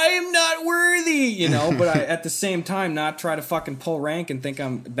like, I am not worthy, you know, but I at the same time not try to fucking pull rank and think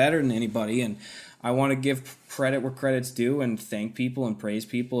I'm better than anybody. And I want to give credit where credit's due and thank people and praise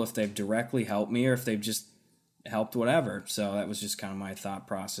people if they've directly helped me or if they've just helped whatever. So that was just kind of my thought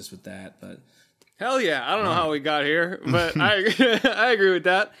process with that. But hell yeah, I don't know how we got here, but I agree with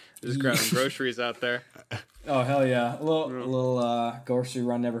that. Just grabbing groceries out there. Oh hell yeah, a little grocery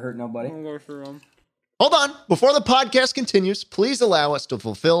run never hurt nobody. Grocery run. Hold on. Before the podcast continues, please allow us to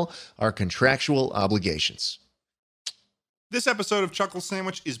fulfill our contractual obligations. This episode of Chuckle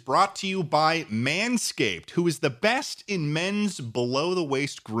Sandwich is brought to you by Manscaped, who is the best in men's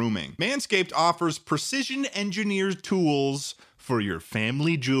below-the-waist grooming. Manscaped offers precision-engineered tools for your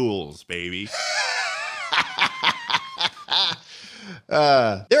family jewels, baby.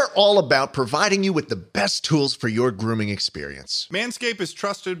 They're all about providing you with the best tools for your grooming experience. Manscaped is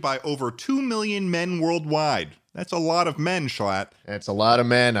trusted by over 2 million men worldwide. That's a lot of men, Schlatt. That's a lot of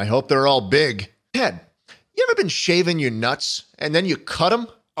men. I hope they're all big. Ted, you ever been shaving your nuts and then you cut them?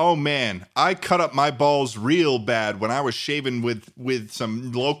 Oh man, I cut up my balls real bad when I was shaving with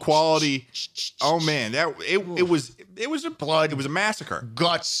some low quality. Oh man, it was a blood. It was a massacre.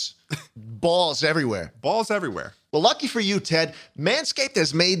 Guts, balls everywhere. Balls everywhere. Well, lucky for you, Ted, Manscaped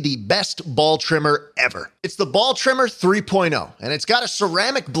has made the best ball trimmer ever. It's the Ball Trimmer 3.0, and it's got a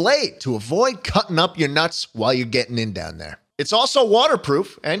ceramic blade to avoid cutting up your nuts while you're getting in down there. It's also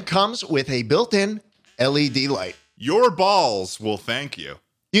waterproof and comes with a built-in LED light. Your balls will thank you.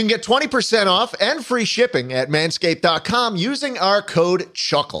 You can get 20% off and free shipping at manscaped.com using our code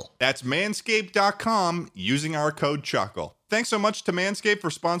CHUCKLE. That's manscaped.com using our code CHUCKLE. Thanks so much to Manscaped for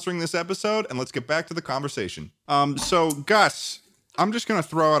sponsoring this episode, and let's get back to the conversation. So Gus, I'm just gonna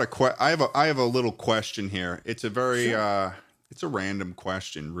throw out I have a little question here. It's a very it's a random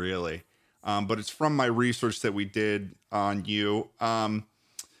question, really, but it's from my research that we did on you.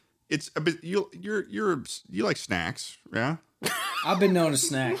 It's a bit you like snacks, yeah? I've been known to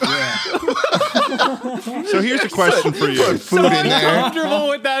snack, yeah. So here's a question for you. So uncomfortable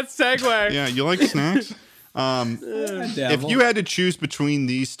with that segue. Yeah, you like snacks? If you had to choose between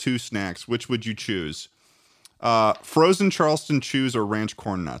these two snacks, which would you choose? Frozen Charleston Chews or ranch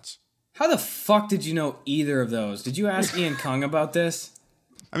corn nuts? How the fuck did you know either of those? Did you ask Ian Kung about this?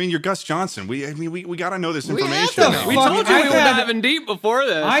 I mean, you're Gus Johnson. We got to know this information. We told you we were diving deep before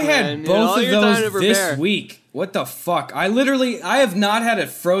this. I had both of those this week. What the fuck? I have not had a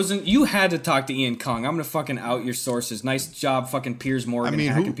frozen. You had to talk to Ian Kung. I'm gonna fucking out your sources. Nice job, fucking Piers Morgan,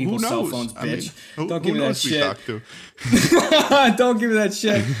 hacking people's cell phones, bitch. Don't give me that shit. Don't give me that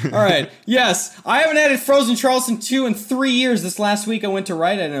shit. All right. Yes, I haven't had a frozen Charleston 2 in 3 years. This last week I went to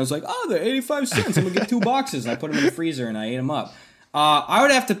Rite Aid and I was like, oh, they're 85 cents. I'm gonna get 2 boxes. I put them in the freezer and I ate them up. I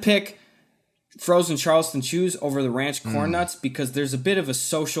would have to pick frozen Charleston Chews over the ranch corn nuts because there's a bit of a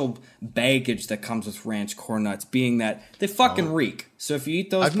social baggage that comes with ranch corn nuts, being that they fucking reek. So if you eat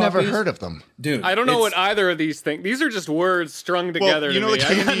those, I've never heard of them, dude. I don't know what either of these think. These are just words strung together. Well, you know,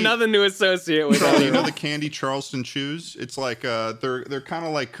 to me. I got nothing to associate with. Charlie, you know the candy Charleston Chews? It's like they're kind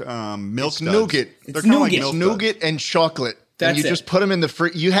of like milk. It's nougat. They're kind of like milk nougat and chocolate. That's and you just put them in the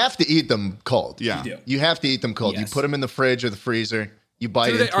fridge. You have to eat them cold. Yeah, you have to eat them cold. Yes. You put them in the fridge or the freezer. You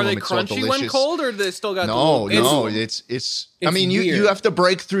bite into them. Are they it's so crunchy when cold, or do they still got? No. It's. I mean, you have to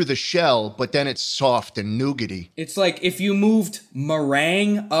break through the shell, but then it's soft and nougaty. It's like if you moved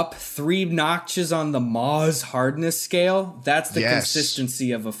meringue up 3 notches on the Maz hardness scale. That's the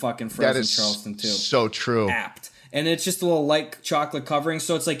consistency of a fucking frozen Charleston too. So true. Apt. and it's just a little light chocolate covering.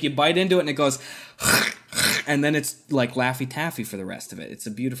 So it's like you bite into it and it goes, and then it's like Laffy Taffy for the rest of it. It's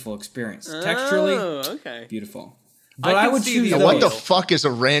a beautiful experience. Texturally, okay, beautiful. But I would choose what the fuck is a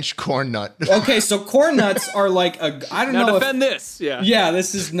ranch corn nut? Okay, so corn nuts are like I don't know. Now defend this. Yeah,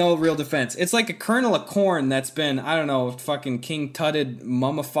 this is no real defense. It's like a kernel of corn that's been, I don't know, fucking king tutted,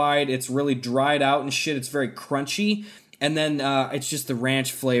 mummified. It's really dried out and shit. It's very crunchy. And then it's just the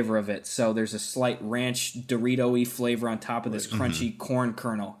ranch flavor of it. So there's a slight ranch Dorito-y flavor on top of this crunchy corn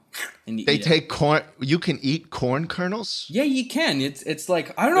kernel. And they take corn. You can eat corn kernels? Yeah, you can. It's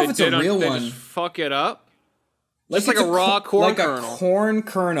like, I don't know if it's a real one. Just fuck it up. It's like a raw corn kernel. Like a corn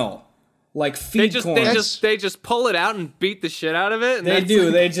kernel. Like feed corn. They just pull it out and beat the shit out of it. And they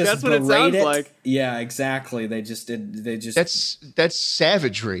do. They just that's what it sounds like. Yeah, exactly. They just. That's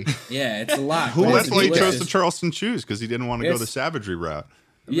savagery. Yeah, it's a lot. That's why he chose the Charleston Chews, because he didn't want to go the savagery route.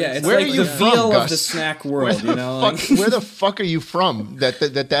 Yeah, it's where like are you the from, feel Gus? of the snack world. Where the fuck are you from?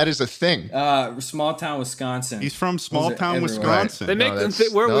 That is a thing. Small town Wisconsin. He's from small town Wisconsin. They make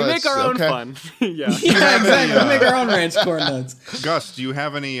we make our own fun. Yeah, exactly. We make our own ranch corn nuts. Gus, do you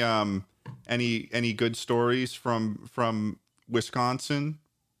have any good stories from Wisconsin?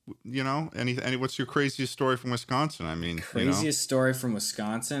 You know, any what's your craziest story from Wisconsin? I mean, craziest story from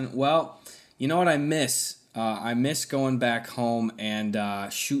Wisconsin. Well, you know what I miss. I miss going back home and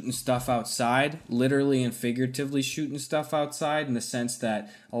shooting stuff outside, literally and figuratively shooting stuff outside, in the sense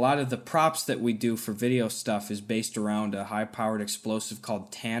that a lot of the props that we do for video stuff is based around a high-powered explosive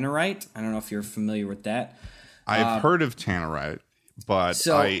called tannerite. I don't know if you're familiar with that. I've heard of tannerite, but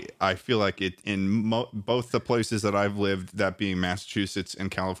I feel like it in both the places that I've lived, that being Massachusetts and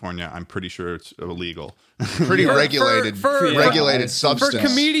California, I'm pretty sure it's illegal. Pretty regulated substance. For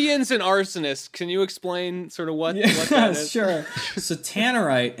comedians and arsonists, can you explain sort of what that is? Sure. So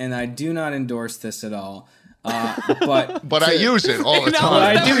tannerite, and I do not endorse this at all. But I use it all the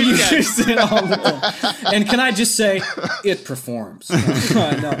time. I do use it all the time. And can I just say, it performs.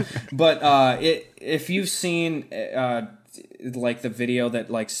 No. But if you've seen like the video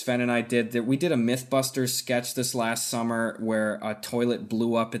that like Sven and I did, that we did a Mythbusters sketch this last summer where a toilet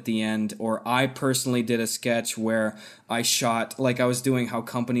blew up at the end, or I personally did a sketch where I shot, like I was doing how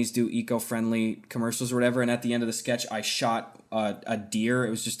companies do eco-friendly commercials or whatever, and at the end of the sketch I shot a deer. It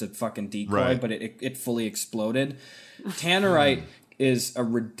was just a fucking decoy, right. But it fully exploded. Tannerite is a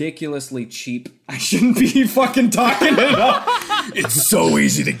ridiculously cheap. I shouldn't be fucking talking it up. It's so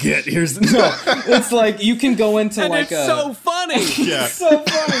easy to get. It's like you can go into and like it's so funny. Yeah, it's so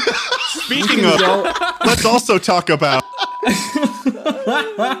funny. Speaking of, let's also talk about.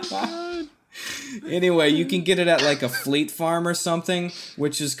 Anyway, you can get it at like a Fleet Farm or something,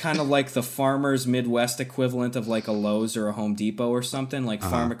 which is kind of like the Farmers Midwest equivalent of like a Lowe's or a Home Depot or something, like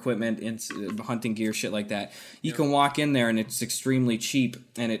farm equipment, hunting gear, shit like that. You can walk in there and it's extremely cheap,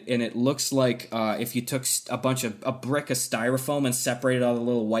 and it looks like if you took a brick of styrofoam and separated all the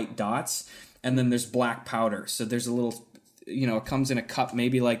little white dots, and then there's black powder. So there's a little, it comes in a cup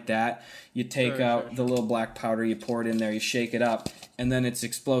maybe like that. You take out the little black powder, you pour it in there, you shake it up, and then it's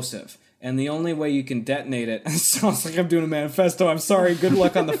explosive. And the only way you can detonate it, it sounds like I'm doing a manifesto. I'm sorry. Good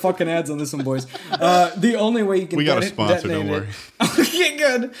luck on the fucking ads on this one, boys. The only way you can got a sponsor, detonate don't worry. Okay,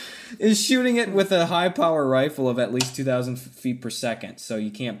 good. Is shooting it with a high power rifle of at least 2,000 feet per second. So you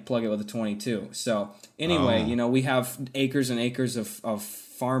can't plug it with a 22. So anyway, we have acres and acres of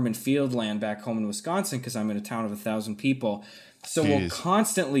farm and field land back home in Wisconsin because I'm in a town of 1,000 people. So we'll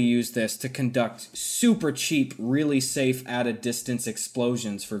constantly use this to conduct super cheap, really safe at a distance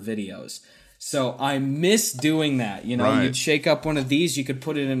explosions for videos. So I miss doing that. Right. You'd shake up one of these, you could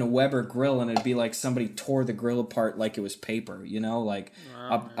put it in a Weber grill, and it'd be like somebody tore the grill apart like it was paper. Like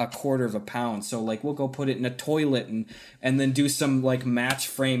a quarter of a pound. So like we'll go put it in a toilet and then do some like match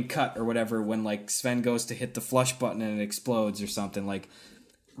frame cut or whatever when like Sven goes to hit the flush button and it explodes or something like.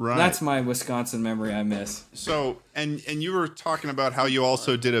 Right. That's my Wisconsin memory I miss. So, and you were talking about how you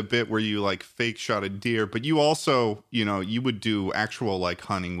also did a bit where you like fake shot a deer, but you also, you would do actual like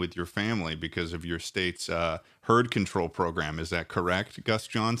hunting with your family because of your state's herd control program. Is that correct, Gus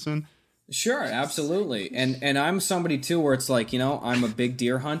Johnson? Sure, absolutely. And I'm somebody too where it's like, I'm a big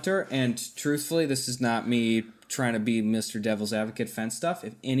deer hunter, and truthfully, this is not me trying to be Mr. Devil's Advocate fence stuff.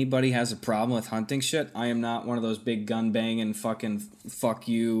 If anybody has a problem with hunting shit, I am not one of those big gun banging fucking fuck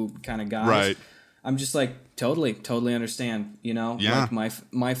you kind of guys. Right. I'm just like totally understand, Yeah. Like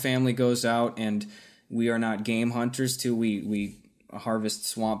my family goes out and we are not game hunters too. We harvest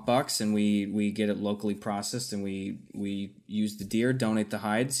swamp bucks and we get it locally processed, and we use the deer, donate the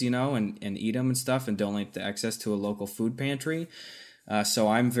hides, and eat them and stuff, and donate the excess to a local food pantry. So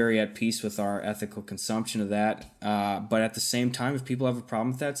I'm very at peace with our ethical consumption of that. But at the same time, if people have a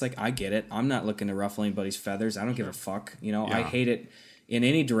problem with that, it's like, I get it. I'm not looking to ruffle anybody's feathers. I don't give a fuck. You know, I hate it in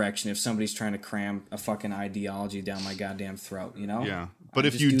any direction if somebody's trying to cram a fucking ideology down my goddamn throat, you know? Yeah. But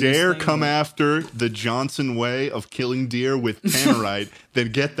if you dare come after the Johnson way of killing deer with tannerite,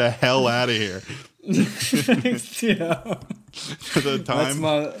 then get the hell out of here. Yeah. For the time,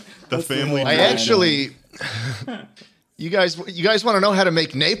 the family. I actually... You guys want to know how to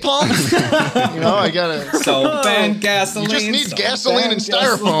make napalm? You know, I gotta soap and gasoline. You just need gasoline and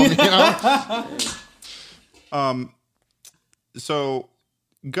styrofoam. You know. So,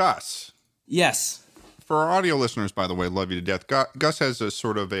 Gus. Yes. For our audio listeners, by the way, love you to death. Gus has a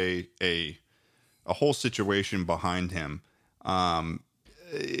sort of a whole situation behind him.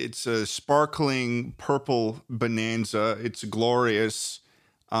 It's a sparkling purple bonanza. It's glorious,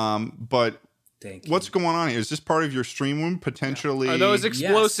 but. What's going on here? Is this part of your stream room potentially? Are those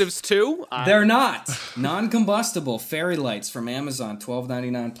explosives too? They're not. Non-combustible fairy lights from Amazon,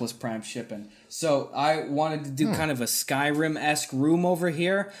 $12.99 plus Prime shipping. So I wanted to do kind of a Skyrim-esque room over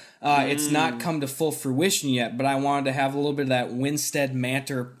here. It's not come to full fruition yet, but I wanted to have a little bit of that Winstead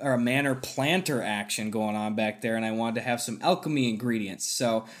Manor planter action going on back there, and I wanted to have some alchemy ingredients.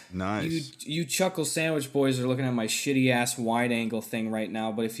 So nice. You Chuckle Sandwich boys are looking at my shitty-ass wide-angle thing right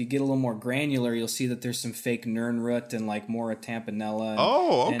now, but if you get a little more granular, you'll see that there's some fake Nernroot and like more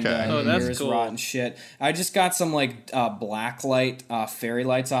Tampanella. And, okay. That's cool. Rotten shit. I just got some like blacklight fairy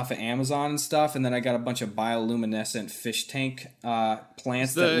lights off of Amazon and stuff. And then I got a bunch of bioluminescent fish tank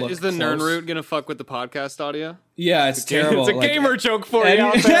plants that look Is the close. Nernroot gonna fuck with the podcast audio? Yeah, it's terrible. It's a gamer joke for you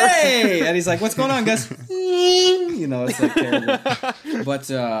out there. Hey! And he's like, what's going on, Gus? You know, it's like terrible. But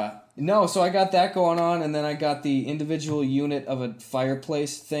no, so I got that going on, and then I got the individual unit of a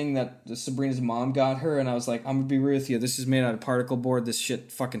fireplace thing that Sabrina's mom got her, and I was like, I'm gonna be real with you, this is made out of particle board, this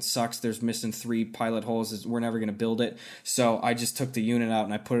shit fucking sucks, there's missing 3 pilot holes, we're never gonna build it. So I just took the unit out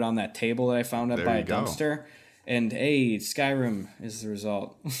and I put it on that table that I found up by a dumpster, and hey, Skyrim is the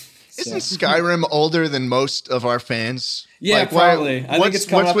result. Isn't Skyrim older than most of our fans? Yeah, like, probably. I think it's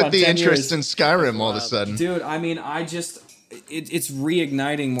coming what's up with on the 10 interest years. in Skyrim all of a sudden? Dude, I mean, it's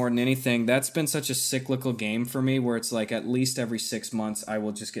reigniting more than anything. That's been such a cyclical game for me where it's like at least every 6 months I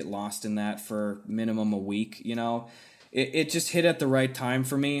will just get lost in that for minimum a week, you know? It just hit at the right time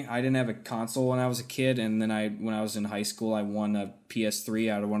for me. I didn't have a console when I was a kid, and then when I was in high school, I won a PS3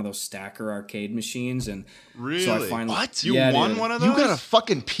 out of one of those stacker arcade machines, and really, so I finally, what? You won one of those? You got a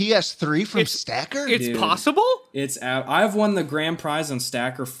fucking PS3 from Stacker? It's Dude, possible? I've won the grand prize on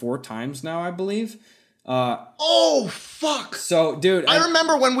Stacker 4 times now, I believe. Oh fuck! So, dude, I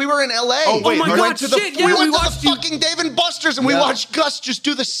remember when we were in LA. Oh, wait, my we God, went shit, we yeah, went to watched the fucking Dave and Buster's, and we watched Gus just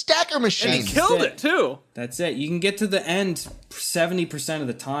do the Stacker machine. And he killed it too. That's it. You can get to the end 70% of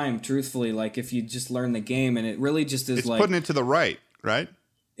the time, truthfully, like if you just learn the game, and it really just is it's like putting it to the right?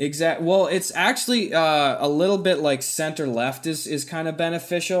 Exact. Well, it's actually a little bit like center left is kind of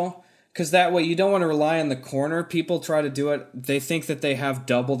beneficial. Because that way you don't want to rely on the corner. People try to do it. They think that they have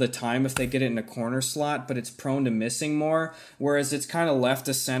double the time if they get it in a corner slot, but it's prone to missing more. Whereas it's kind of left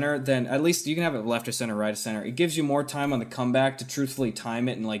to center, then at least you can have it left to center, right to center. It gives you more time on the comeback to truthfully time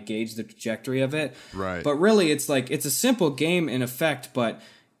it and like gauge the trajectory of it. Right. But really it's like, it's a simple game in effect, but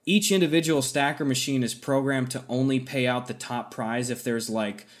each individual stacker machine is programmed to only pay out the top prize if there's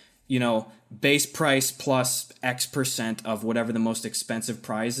like, you know, base price plus X% of whatever the most expensive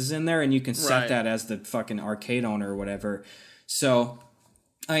prize is in there, and you can set that as the fucking arcade owner or whatever. So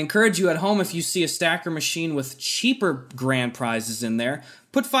I encourage you at home, if you see a stacker machine with cheaper grand prizes in there,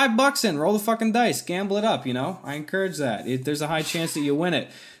 put $5 in, roll the fucking dice, gamble it up, you know? I encourage that. There's a high chance that you win it.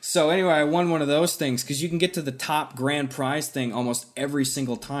 So anyway, I won one of those things because you can get to the top grand prize thing almost every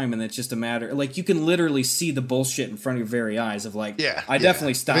single time, and it's just a matter, like, you can literally see the bullshit in front of your very eyes of like, I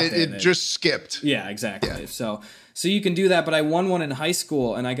definitely stopped it. It just skipped. Yeah, exactly. Yeah. So you can do that, but I won one in high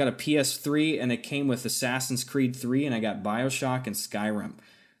school, and I got a PS3, and it came with Assassin's Creed 3, and I got BioShock and Skyrim.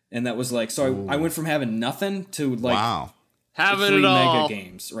 And that was like, so I went from having nothing to like having 3 it all. mega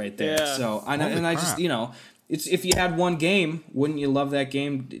games right there. Yeah. So I just, you know, it's, if you had one game, wouldn't you love that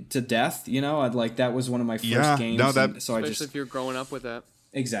game to death? You know, I'd like, that was one of my first games. No, that, so especially if you're growing up with that.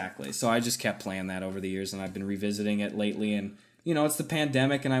 Exactly. So I just kept playing that over the years, and I've been revisiting it lately, and you know, it's the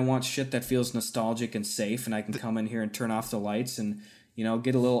pandemic, and I want shit that feels nostalgic and safe, and I can come in here and turn off the lights and, you know,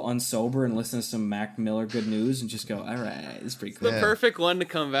 get a little unsober and listen to some Mac Miller good news and just go, all right, it's pretty cool. The perfect one to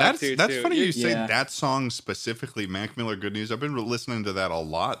come back to. That's too. funny you say that song specifically, Mac Miller Good News. I've been listening to that a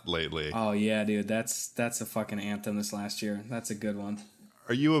lot lately. Oh yeah, dude, that's a fucking anthem this last year. That's a good one.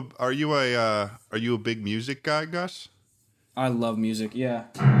 Are you a big music guy, Gus? I love music. Yeah,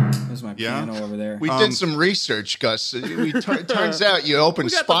 there's my piano over there. We did some research, Gus. Turns out you open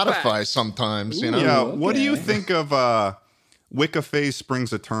Spotify sometimes. You know. Yeah. Okay. What do you think of Wicca Phase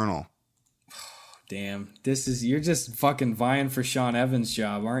Springs Eternal? Damn, you're just fucking vying for Sean Evans'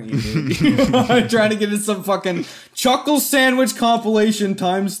 job, aren't you, dude? Trying to get in some fucking Chuckle Sandwich compilation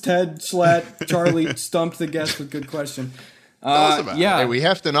times Ted Schlatt, Charlie stumped the guest with good question. Yeah. Hey, we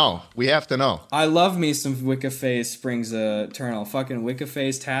have to know. I love me some Wicca Phase Springs Eternal. Fucking Wicca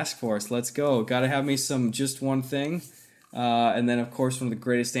Phase Task Force. Let's go. Gotta have me some Just One Thing. And then, of course, one of the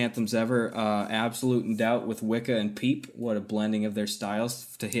greatest anthems ever, Absolute in Doubt with Wicca and Peep. What a blending of their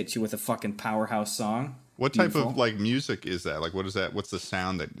styles to hit you with a fucking powerhouse song. What type of like music is that? Like, what is that? What's the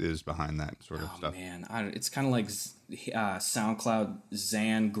sound that is behind that sort of stuff? Man, it's kind of like SoundCloud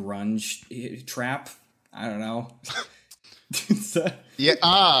Zan grunge trap. I don't know.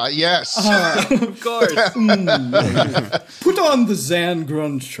 Yeah. Yes. Of course. Put on the Zan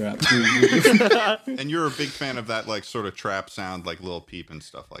grunge trap, dude. And you're a big fan of that, like, sort of trap sound, like Lil Peep and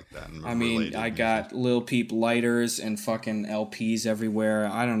stuff like that. I mean, I got Lil Peep lighters and fucking LPs everywhere.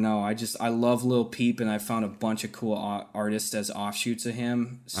 I don't know. I love Lil Peep, and I found a bunch of cool artists as offshoots of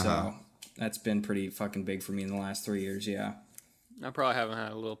him. So that's been pretty fucking big for me in the last 3 years. Yeah. I probably haven't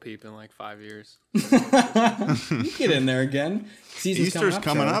had a Lil Peep in like 5 years. You get in there again. Easter's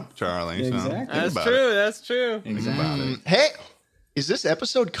coming up, Charlie. Exactly. So That's true. Exactly. Hey, is this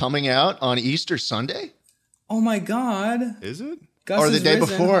episode coming out on Easter Sunday? Oh my God. Is it? Gus or the day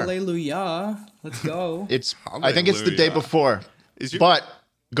risen. before? Hallelujah. Let's go. I think it's the day before. But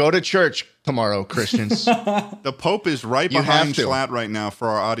go to church tomorrow, Christians. The Pope is right behind Schlatt right now. For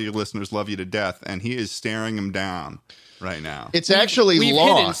our audio listeners, love you to death, and he is staring him down right now. It's actually We've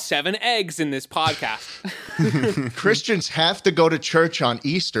law. hidden 7 eggs in this podcast. Christians have to go to church on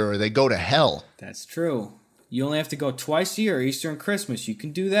Easter or they go to hell. That's true. You only have to go twice a year, Easter and Christmas. You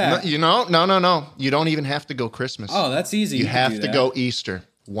can do that. No. You don't even have to go Christmas. Oh, that's easy. You have to go Easter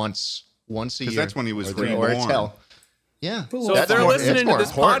once a year. Because that's when he was reborn. Or it's hell. Yeah. So if they're listening to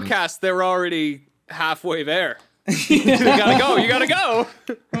this podcast, they're already halfway there. You gotta go.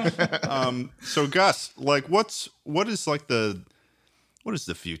 So Gus, like, what is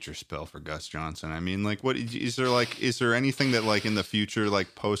the future spell for Gus Johnson? I mean, like, what is there anything that, like, in the future,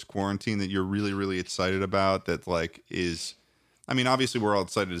 like post quarantine, that you're really, really excited about? That, like, is, I mean, obviously we're all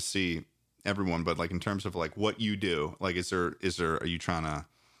excited to see everyone, but, like, in terms of, like, what you do, like, are you trying to?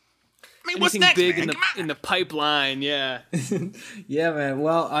 I mean, what's next, big man? in the pipeline? Yeah. Yeah, man.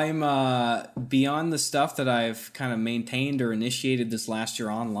 Well, I'm beyond the stuff that I've kind of maintained or initiated this last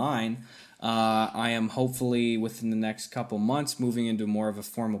year online. I am hopefully within the next couple months moving into more of a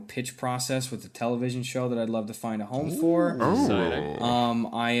formal pitch process with a television show that I'd love to find a home for.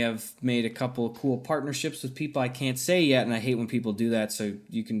 I have made a couple of cool partnerships with people I can't say yet, and I hate when people do that. So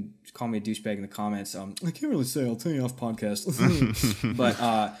you can call me a douchebag in the comments. I can't really say. I'll tell you off podcast.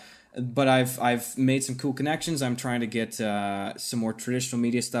 But I've made some cool connections. I'm trying to get some more traditional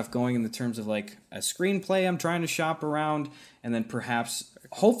media stuff going in the terms of like a screenplay I'm trying to shop around, and then perhaps,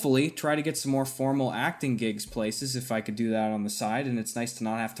 hopefully, try to get some more formal acting gigs places if I could do that on the side. And it's nice to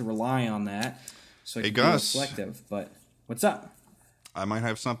not have to rely on that, so I can be more selective. But what's up? I might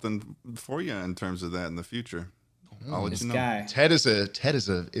have something for you in terms of that in the future. I'll let you know. Guy. Ted is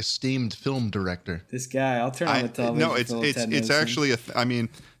a esteemed film director. This guy, I'll turn on the television. No, it's actually I mean,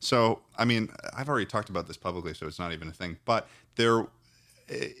 I've already talked about this publicly, so it's not even a thing. But there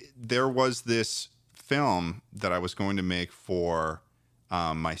was this film that I was going to make for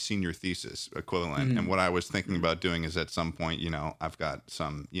my senior thesis equivalent, and what I was thinking about doing is at some point, I've got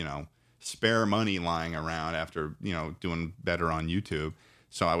some, spare money lying around after, doing better on YouTube.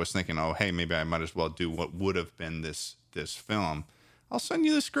 So I was thinking, oh, hey, maybe I might as well do what would have been this film. I'll send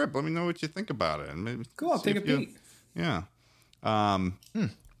you the script. Let me know what you think about it. And maybe cool. I'll take a peek. Yeah. Did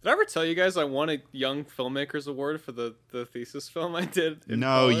I ever tell you guys I won a Young Filmmakers Award for the thesis film I did?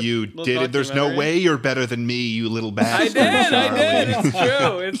 No, you did. There's no way you're better than me, you little bastard. I did.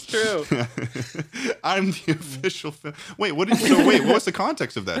 It's true. I'm the official film. Wait, what was the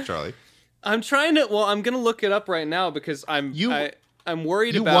context of that, Charlie? I'm going to look it up right now because I'm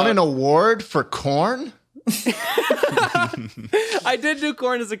worried about... You won an award for corn? I did do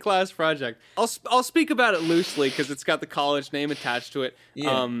corn as a class project. I'll speak about it loosely because it's got the college name attached to it.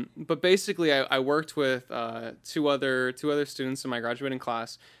 Yeah. But basically, I worked with two other students in my graduating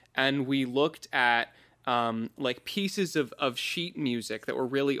class, and we looked at like pieces of sheet music that were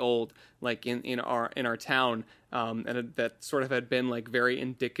really old, like in our town, and that sort of had been like very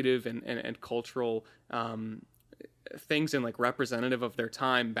indicative and cultural. things in like representative of their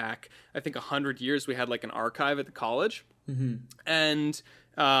time back. I think 100 years we had like an archive at the college, and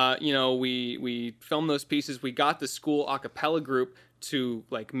you know, we filmed those pieces. We got the school a cappella group to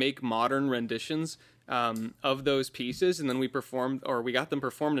like make modern renditions of those pieces, and then we got them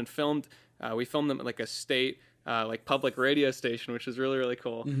performed and filmed. We filmed them at like a state like public radio station, which is really, really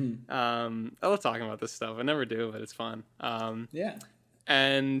cool. I love talking about this stuff. I never do, but it's fun. Yeah.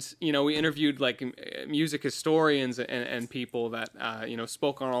 And, you know, we interviewed like music historians and people that, you know,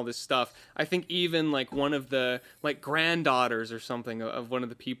 spoke on all this stuff. I think even like one of the like granddaughters or something of one of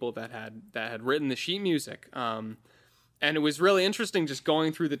the people that had written the sheet music. And it was really interesting just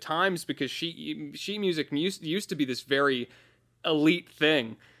going through the times, because sheet music used to be this very elite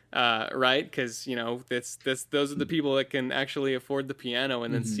thing. Right? Because, you know, those are the people that can actually afford the piano,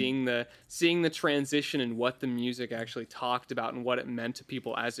 and then seeing the transition and what the music actually talked about and what it meant to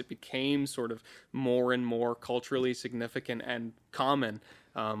people as it became sort of more and more culturally significant and common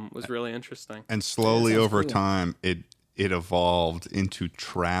was really interesting. And slowly over time, it evolved into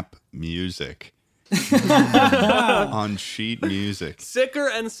trap music. On sheet music. Sicker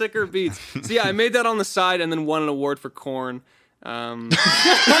and sicker beats. So yeah, I made that on the side and then won an award for Korn. Corn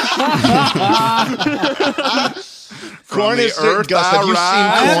is earth Gus, have you seen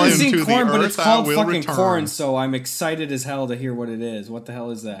I haven't Corn? seen to the Corn, but earth it's I called will fucking return. Corn, so I'm excited as hell to hear what it is. What the hell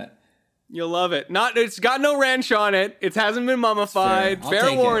is that? You'll love it. It's got no ranch on it. It hasn't been mummified. Fair. I'll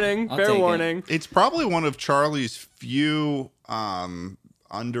take it. warning. I'll Fair take it. warning. It's probably one of Charlie's few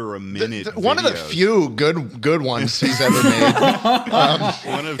under a minute One of the videos. few good ones he's ever made.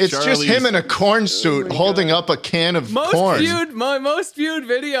 One of It's just Charlie's- him in a corn suit holding up a can of corn. My most viewed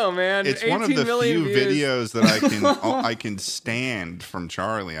video, man. It's 18 one of the million few views. videos that I can stand from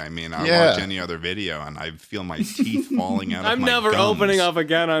Charlie. I mean, I Yeah. watch any other video and I feel my teeth falling out of I'm my never gums. opening up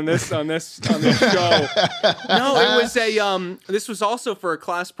again on this show. No, it was this was also for a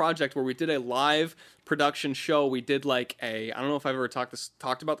class project where we did a live production show. We did like I don't know if I've ever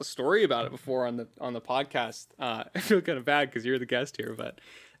talked about the story about it before on the podcast. I feel kind of bad because you're the guest here, but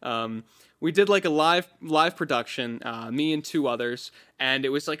we did like a live production, me and two others, and it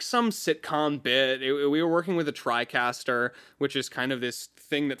was like some sitcom bit. We were working with a TriCaster, which is kind of this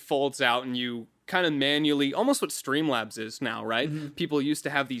thing that folds out and you kind of manually, almost what Streamlabs is now, right? People used to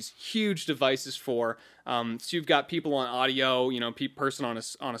have these huge devices for. So you've got people on audio, you know, person on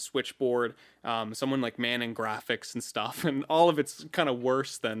a switchboard, someone like manning graphics and stuff, and all of it's kind of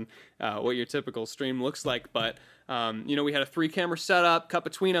worse than what your typical stream looks like. But you know, we had a 3-camera setup cut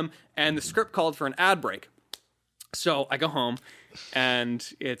between them, and the script called for an ad break. So I go home, and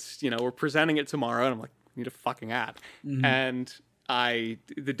it's, you know, we're presenting it tomorrow, and I'm like, we need a fucking ad, and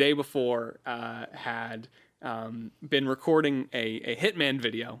the day before had been recording a Hitman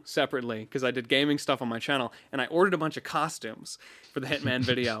video separately because I did gaming stuff on my channel, and I ordered a bunch of costumes for the Hitman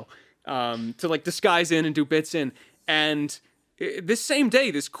video to like disguise in and do bits in. And this same day,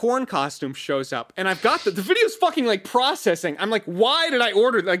 this Korn costume shows up, and I've got the video's fucking like processing. I'm like, why did I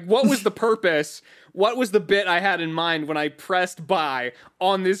order? Like, what was the purpose? What was the bit I had in mind when I pressed buy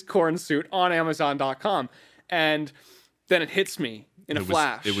on this Korn suit on Amazon.com? And then it hits me in a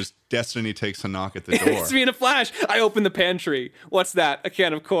flash. It was Destiny takes a knock at the door. It hits me in a flash. I open the pantry. What's that? A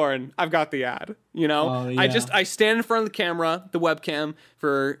can of corn. I've got the ad. You know, Oh, yeah. I stand in front of the camera, the webcam,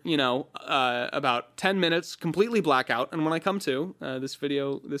 for, you know, about 10 minutes, completely blackout, and when I come to, this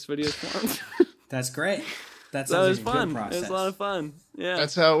video is formed. That's great. That That was sounds like a fun. good It process. was a lot of fun. Yeah.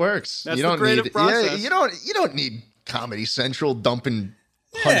 That's how it works. That's you the don't creative need process. you don't need Comedy Central dumping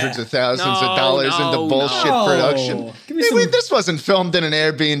hundreds of thousands of No, dollars no, into bullshit no. production. Give me Hey, some- wait, this wasn't filmed in an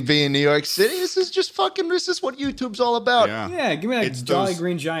Airbnb in New York City. This is just fucking. This is what YouTube's all about. Yeah, give me that It's Jolly those-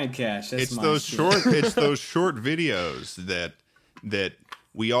 Green Giant cash. That's It's my those shit. short videos that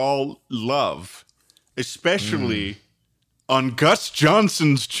we all love, especially on Gus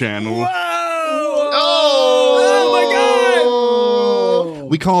Johnson's channel. Oh!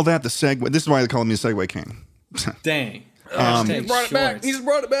 We call that the segue. This is why they call me a segue king. Dang. He Hashtag brought it back. shorts. He's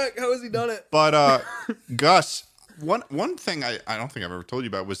brought it back. How has he done it? But Gus, one thing I don't think I've ever told you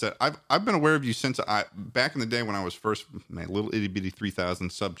about was that I've been aware of you since back in the day when I was first my little itty bitty 3,000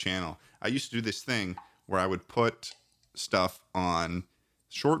 sub channel. I used to do this thing where I would put stuff on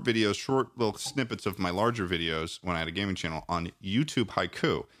short videos, short little snippets of my larger videos when I had a gaming channel on YouTube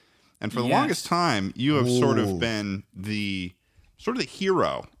Haiku. And for the Yes. longest time, you have sort of been the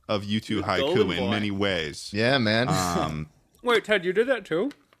hero of YouTube golden Haiku in boy. many ways. Yeah, man. Wait, Ted, you did that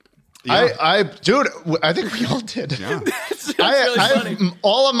too? Dude, I think we all did. Yeah. That's really funny.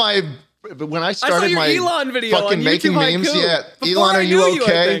 All of my when I started your my Elon video fucking on making YouTube memes. Haiku. Yeah, Before Elon, I are knew you you, I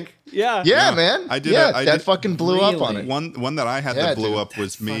okay? think. Yeah. Yeah, man. I did. That fucking blew up on it. One that I had that blew up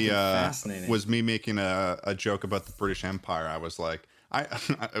was me. fascinating. Was me making a joke about the British Empire. I was like,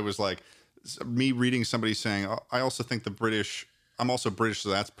 it was like me reading somebody saying, oh, I also think the British. I'm also British, so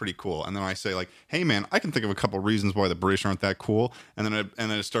that's pretty cool. And then I say like, hey man, I can think of a couple reasons why the British aren't that cool. And then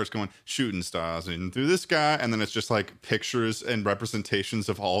it starts going shooting stars and through this guy, and then it's just like pictures and representations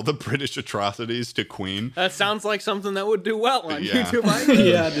of all the British atrocities to Queen. That sounds like something that would do well on YouTube.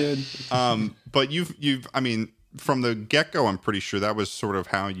 Yeah, dude. But you've I mean, from the get-go, I'm pretty sure that was sort of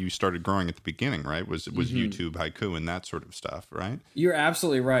how you started growing at the beginning, right? Was YouTube haiku and that sort of stuff, right? You're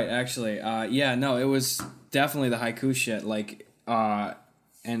absolutely right, actually. Yeah, no, it was definitely the haiku shit. Like,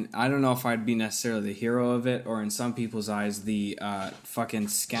 and I don't know if I'd be necessarily the hero of it, or in some people's eyes, the fucking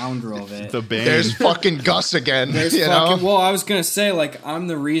scoundrel of it. The bane. There's fucking Gus again. Well, I was gonna say, like, I'm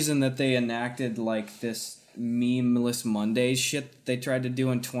the reason that they enacted like this memeless Mondays shit they tried to do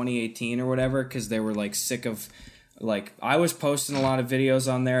in 2018 or whatever, because they were like sick of, like, I was posting a lot of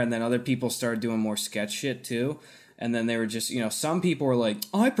videos on there, and then other people started doing more sketch shit too. And then they were just, some people were like,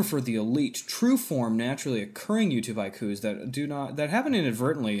 I prefer the elite, true form, naturally occurring YouTube haikus that happen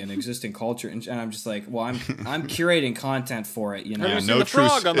inadvertently in existing culture. And I'm just like, well, I'm curating content for it, Yeah, no true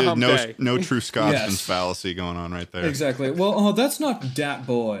Scotsman's fallacy going on right there. Exactly. Well, that's not Dat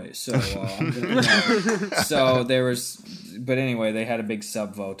Boy. So, so there was, but anyway, they had a big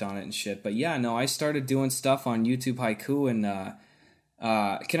sub vote on it and shit. But yeah, no, I started doing stuff on YouTube haiku and,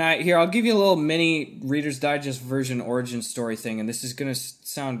 I'll give you a little mini Reader's Digest version origin story thing, and this is going to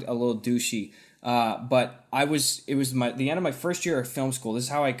sound a little douchey, but it was the end of my first year of film school. This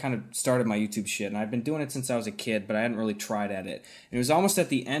is how I kind of started my YouTube shit, and I've been doing it since I was a kid, but I hadn't really tried at it. And it was almost at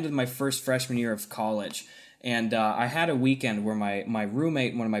the end of my first freshman year of college, and I had a weekend where my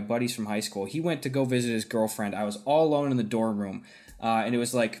roommate, one of my buddies from high school, he went to go visit his girlfriend. I was all alone in the dorm room, and it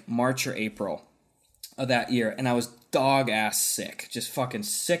was like March or April of that year, and I was dog ass sick, just fucking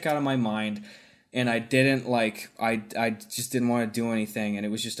sick out of my mind, and I didn't I just didn't want to do anything, and it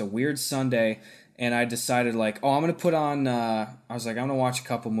was just a weird Sunday, and I decided I'm gonna put on I was like, I'm gonna watch a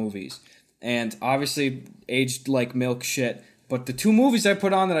couple movies, and obviously aged like milk shit, but the two movies I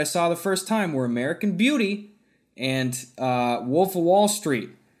put on that I saw the first time were American Beauty and Wolf of Wall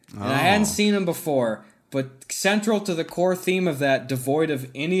Street, and I hadn't seen them before. But central to the core theme of that, devoid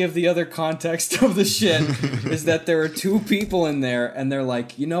of any of the other context of the shit, is that there are two people in there, and they're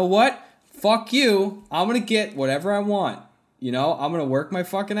like, you know what? Fuck you. I'm going to get whatever I want. I'm going to work my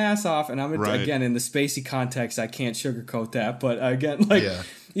fucking ass off, and I'm going to, again, in the spacey context, I can't sugarcoat that, but again,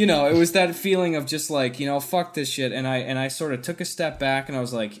 it was that feeling of just like, fuck this shit, and I sort of took a step back, and I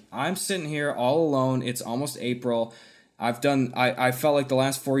was like, I'm sitting here all alone. It's almost April. I felt like the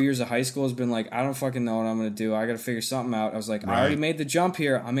last 4 years of high school has been like, I don't fucking know what I'm going to do. I got to figure something out. I was like, I already made the jump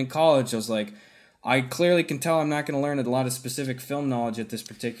here. I'm in college. I was like, I clearly can tell I'm not going to learn a lot of specific film knowledge at this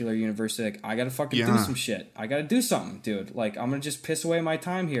particular university. Like, I got to fucking do some shit. I got to do something, dude. Like, I'm going to just piss away my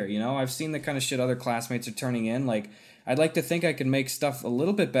time here. I've seen the kind of shit other classmates are turning in. Like, I'd like to think I can make stuff a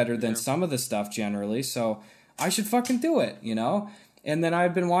little bit better than some of the stuff generally. So I should fucking do it, And then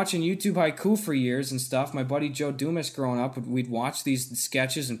I've been watching YouTube haiku for years and stuff. My buddy Joe Dumas growing up, we'd watch these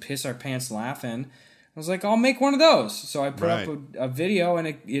sketches and piss our pants laughing. I was like, I'll make one of those. So I put up a video, and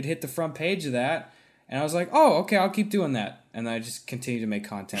it hit the front page of that. And I was like, oh, okay, I'll keep doing that. And I just continued to make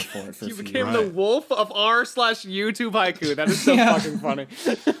content for it for a few years. You became the wolf of r/YouTube haiku. That is so fucking funny.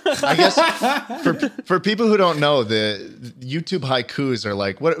 I guess for people who don't know, the YouTube haikus are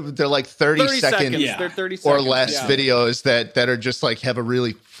like, they're like 30 seconds. Yeah. They're 30 seconds. Or less videos that are just like have a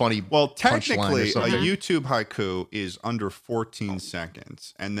really funny technically, a YouTube haiku is under 14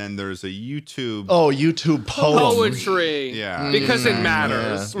 seconds. And then there's a YouTube... YouTube poetry. Yeah. Because it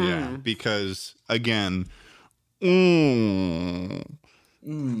matters. Yeah, because, again... Exactly.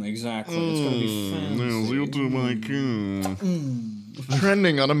 It's gonna be fancy.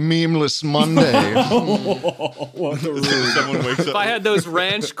 Trending on a memeless Monday. Someone wakes up. If I had those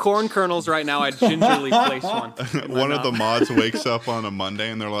ranch corn kernels right now, I'd gingerly place one. One of the mods wakes up on a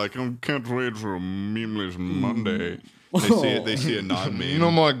Monday and they're like, I can't wait for a memeless Monday. They see a non-meme. No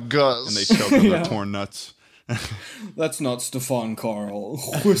more Gus. And they choke on their torn nuts. That's not Stefan Carl.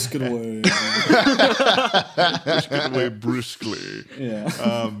 Whisk it away. Whisk it away briskly.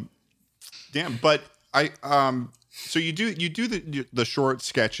 Yeah. Damn, but so you do the short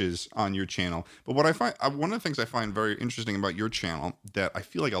sketches on your channel. But what I find, one of the things I find very interesting about your channel that I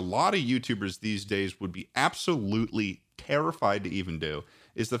feel like a lot of YouTubers these days would be absolutely terrified to even do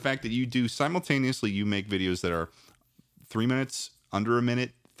is the fact that you do simultaneously, you make videos that are 3 minutes, under a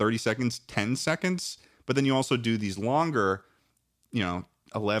minute, 30 seconds, 10 seconds. But then you also do these longer,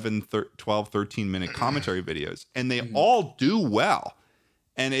 11, 12, 13-minute commentary videos, and they all do well.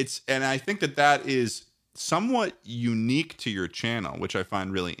 And I think that is somewhat unique to your channel, which I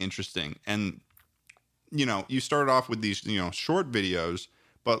find really interesting. And, you started off with these, short videos,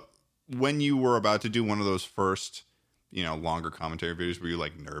 but when you were about to do one of those first, longer commentary videos, were you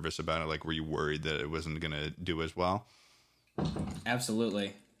like nervous about it? Like, were you worried that it wasn't going to do as well?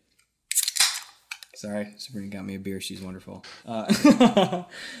 Absolutely. Sorry, Sabrina got me a beer. She's wonderful. No,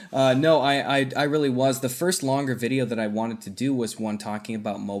 I really was. The first longer video that I wanted to do was one talking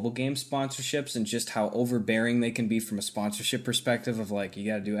about mobile game sponsorships and just how overbearing they can be from a sponsorship perspective of like, you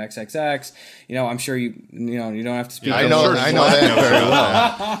got to do XXX. I'm sure you don't have to speak. Yeah, I know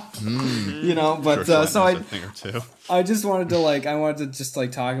that very well. But sure, so a thing or two. I just wanted to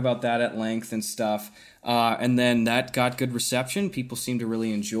talk about that at length and stuff. And then that got good reception. People seemed to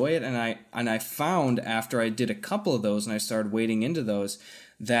really enjoy it, and I found after I did a couple of those and I started wading into those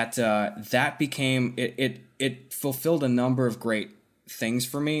that that became it fulfilled a number of great things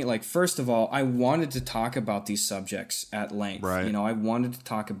for me. Like, first of all, I wanted to talk about these subjects at length. Right. I wanted to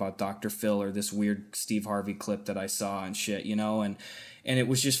talk about Dr. Phil or this weird Steve Harvey clip that I saw and shit. And it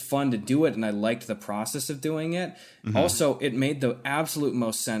was just fun to do it, and I liked the process of doing it. Mm-hmm. Also, it made the absolute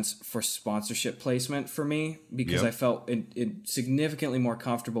most sense for sponsorship placement for me because I felt it significantly more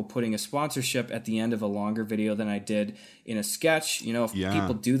comfortable putting a sponsorship at the end of a longer video than I did in a sketch. If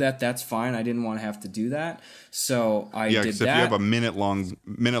people do that, that's fine. I didn't want to have to do that, so I did that. Yeah, if you have a minute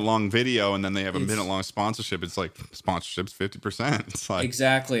long video and then they have a minute long sponsorship, it's like sponsorship's 50%. It's like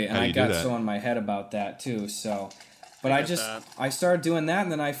exactly, and I got so in my head about that too. So. But I started doing that,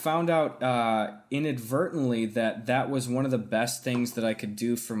 and then I found out inadvertently that was one of the best things that I could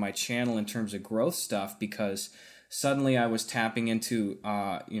do for my channel in terms of growth stuff, because suddenly I was tapping into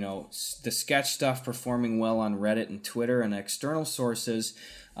the sketch stuff performing well on Reddit and Twitter and external sources,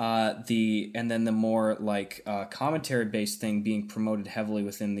 and then the more like commentary based thing being promoted heavily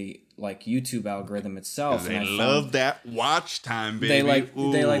within the like YouTube algorithm itself. They love that watch time, baby.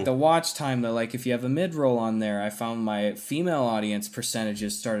 They like the watch time. They're like, if you have a mid-roll on there, I found my female audience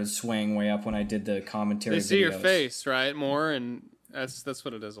percentages started swaying way up when I did the commentary videos. They see your face, right? More, and that's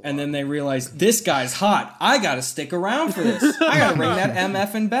what it is a lot. And then they realize, this guy's hot. I got to stick around for this. I got to ring that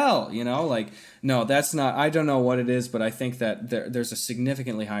MF and bell, no, that's not, I don't know what it is, but I think that there's a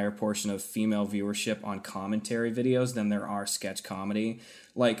significantly higher portion of female viewership on commentary videos than there are sketch comedy.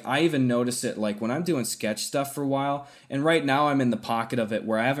 Like, I even notice it, like, when I'm doing sketch stuff for a while, and right now I'm in the pocket of it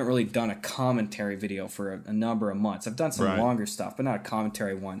where I haven't really done a commentary video for a number of months. I've done some longer stuff, but not a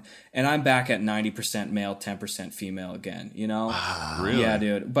commentary one. And I'm back at 90% male, 10% female again, Really? Yeah,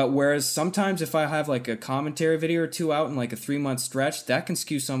 dude. But whereas sometimes if I have, like, a commentary video or two out in, like, a 3-month stretch, that can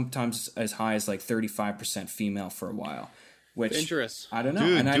skew sometimes as high as, like, 35% female for a while. Which dangerous. I don't know.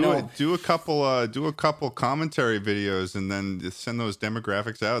 Dude, and do a couple commentary videos and then just send those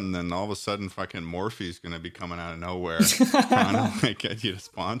demographics out, and then all of a sudden fucking Morphe's gonna be coming out of nowhere trying to like get you to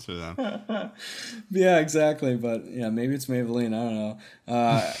sponsor them. Yeah, exactly. But yeah, maybe it's Maybelline. I don't know.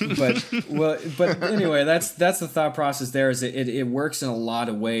 But anyway, that's the thought process. There is it works in a lot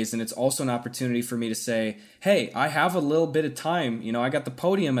of ways, and it's also an opportunity for me to say, hey, I have a little bit of time. I got the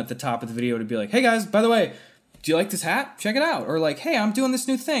podium at the top of the video to be like, hey guys, by the way, do you like this hat? Check it out. Or like, hey, I'm doing this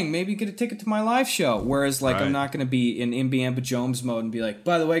new thing. Maybe get a ticket to my live show. Whereas like I'm not going to be in Imbiamba Jones mode and be like,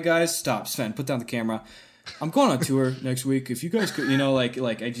 by the way, guys, stop, Sven, put down the camera. I'm going on tour next week. If you guys could,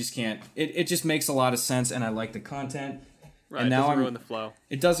 like I just can't. It just makes a lot of sense, and I like the content. Right. And now it doesn't ruin the flow.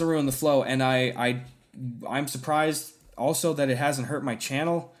 It doesn't ruin the flow, and I'm surprised also that it hasn't hurt my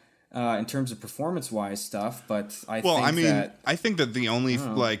channel in terms of performance-wise stuff. But I think that the only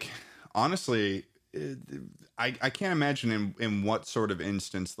honestly. I can't imagine in what sort of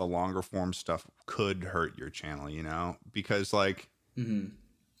instance the longer form stuff could hurt your channel, because like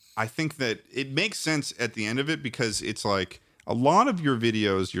I think that it makes sense at the end of it, because it's like a lot of your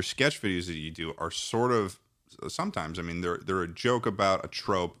videos, your sketch videos that you do are sort of sometimes, I mean, they're a joke about a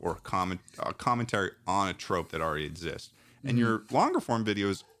trope or a commentary on a trope that already exists. And your longer form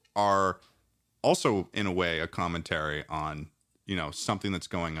videos are also in a way a commentary on something that's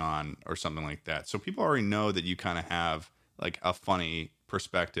going on or something like that. So people already know that you kind of have like a funny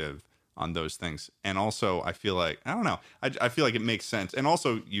perspective on those things. And also I feel like, I don't know, I feel like it makes sense. And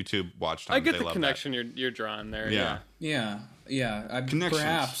also YouTube watch time. I get the connection you're drawing there. Yeah. Connections.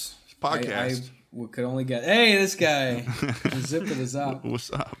 Perhaps. Podcast. We could only get, hey, this guy. Zip it is up.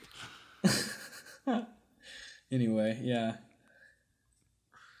 What's up? Anyway, yeah.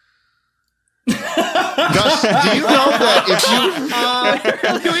 Gus, you know that if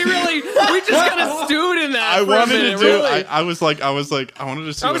you we just got a stewed in that. I for a wanted minute, to do. really. I was like, I wanted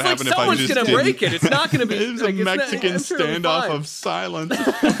to see I what was like, happened if I someone's just gonna didn't. break it. It's not gonna be. It was a Mexican standoff of silence.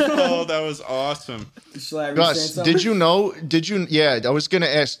 Oh, that was awesome. Gus, did you know? Yeah, I was gonna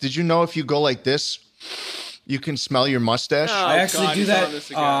ask. Did you know if you go like this, you can smell your mustache? Oh, I actually God, do this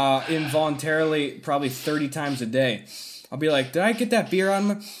that again. involuntarily, probably 30 times a day. I'll be like, "Did I get that beer on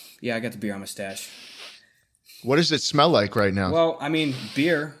my?" Yeah, I got the beer on my stash. What does it smell like right now? Well, I mean,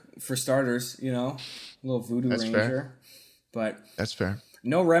 beer for starters. You know, a little Voodoo That's Ranger, fair. but That's fair.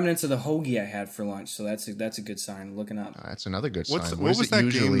 no remnants of the hoagie I had for lunch. So that's a good sign. Looking up, That's another good sign. What What was does that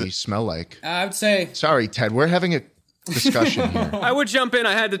it game usually that- smell like? I would say Sorry, Ted. We're having a discussion here. I would jump in.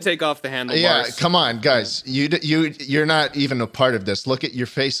 I had to take off the handlebars. Yeah, come on, guys. You're not even a part of this. Look at your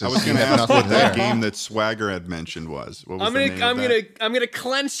faces. I was You going to have ask nothing what that there. game that Swagger had mentioned was. What was I'm the name of that? gonna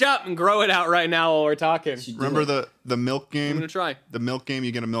clench up and grow it out right now while we're talking. Remember the milk game? I'm gonna try. The milk game.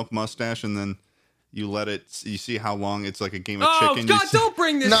 You get a milk mustache and then you let it. You see how long it's like a game of Oh chicken. God! You see- Don't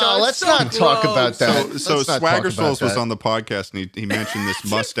bring this No, up. let's It's not so talk gross. about that. So Let's not Swagger talk about Souls was that. on the podcast and he mentioned this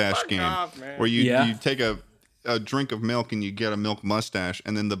mustache fuck game off, man. where you Yeah. you take a drink of milk and you get a milk mustache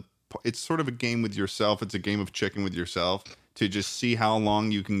and then it's sort of a game with yourself. It's a game of chicken with yourself to just see how long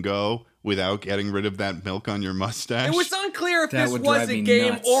you can go without getting rid of that milk on your mustache. It was unclear if That this would was drive a me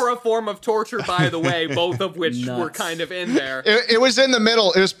game nuts. or a form of torture. By the way, both of which were Nuts. kind of in there. It was in the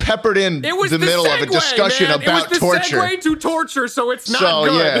middle. It was peppered in It was the middle of a segue, discussion man. about it was the torture. segue to torture, so it's not So,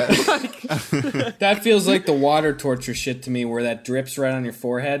 good. yeah. that feels like the water torture shit to me, where that drips right on your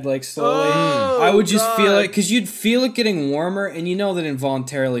forehead, like slowly. Oh, I would just feel God. it because you'd feel it getting warmer, and you know that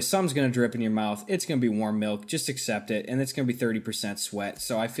involuntarily something's gonna drip in your mouth. It's gonna be warm milk. Just accept it, and it's gonna be 30% sweat.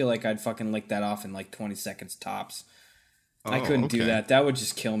 So I feel like I'd fucking lick that off in like 20 seconds tops. I couldn't do okay. that. That would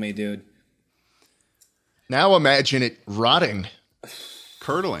just kill me, dude. Now imagine it rotting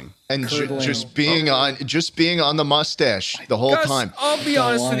curdling. and Curdling. just being on the mustache the whole Gus, time. I'll be Don't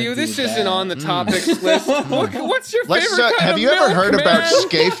honest with wanna you. do This that. isn't on the topics list. What's your Let's. favorite kind Have of you ever milk, heard about man?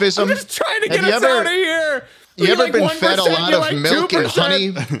 scaphism? I'm just trying to get Have you us ever- out of here. You You ever like been 1%, fed a lot you of like milk and 2%?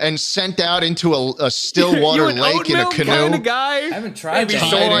 honey and sent out into a still water You an lake oat in a milk canoe? kind of guy? I haven't tried Maybe that.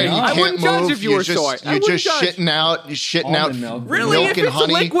 soy. Hiding, you I can't wouldn't judge move, if you were soy. I You're wouldn't just judge. shitting out Almond milk. Really, milk if and it's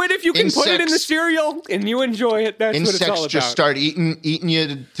honey. liquid, if you can put it in the Insects- cereal and you enjoy it, that's what it's all Insects about. just start eating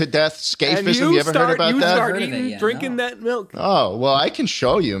you to death. and Scaphism. You ever heard about that? start Heard of it eating, yet, drinking no. that milk. Oh well, I can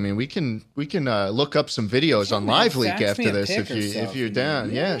show you. I mean, we can look up some videos on man, LiveLeak fax me after a this pic or if something, you're down.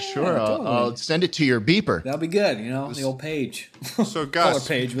 man. Yeah, Yeah, sure. totally. I'll send it to your beeper. That'll be good, you know, the old page. So Color Gus,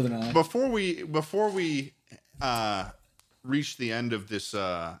 page with an eye. before we reach the end of this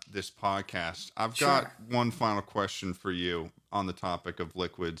this podcast, I've got one final question for you on the topic of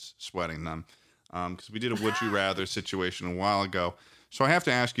liquids sweating them, because we did a would you rather situation a while ago. So I have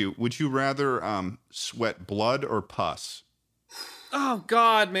to ask you: would you rather sweat blood or pus? Oh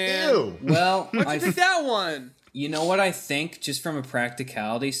God, man! Ew. Well, What'd you pick that one? you know what I think, just from a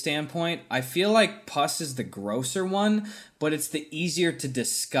practicality standpoint, I feel like pus is the grosser one, but it's the easier to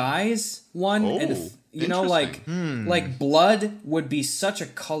disguise one. And Oh, you know, like blood would be such a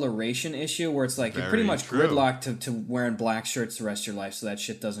coloration issue where it's like you're pretty Very much true. gridlocked to wearing black shirts the rest of your life, so that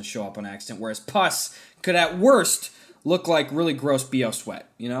shit doesn't show up on accident. Whereas pus could at worst look like really gross BO sweat,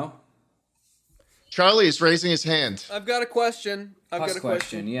 you know? Charlie is raising his hand. I've got a question. Pus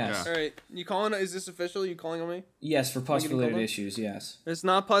question, yes. All right, you calling? Is this official? You calling on me? Yes, for pus getting related called on? issues, yes. It's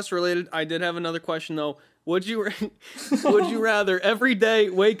not pus related. I did have another question though. Would you rather every day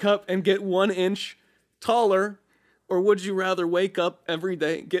wake up and get 1 inch taller, or would you rather wake up every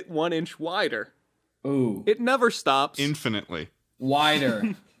day and get 1 inch wider? Ooh, It never stops. Infinitely.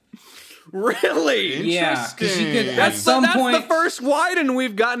 wider. Really? Yeah, because you could at That's some that's point. the first widen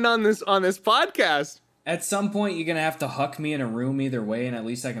we've gotten on this podcast. At some point, you're gonna have to huck me in a room either way, and at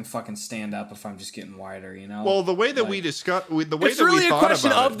least I can fucking stand up if I'm just getting wider, you know. Well, the way that Like- we discussed, the way It's that we really a thought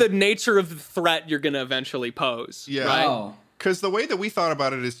question about of the nature of the threat you're going to eventually pose. Yeah. Right? Oh, Because the way that we thought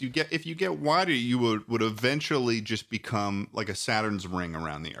about it is, if you get wider, you would eventually just become like a Saturn's ring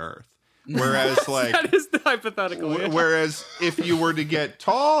around the Earth. Whereas, like, That is the hypothetical. yeah. whereas if you were to get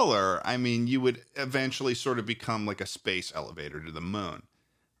taller, I mean, you would eventually sort of become like a space elevator to the moon,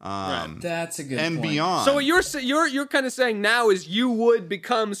 that's a good and point. beyond. So what you're kind of saying now is you would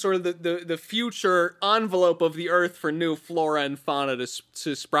become sort of the future envelope of the Earth for new flora and fauna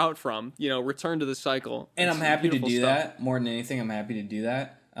to sprout from. You know, return to the cycle. And It's I'm happy to beautiful do stuff. that. More than anything, I'm happy to do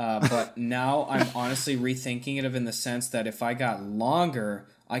that. But now I'm honestly rethinking it in the sense that if I got longer,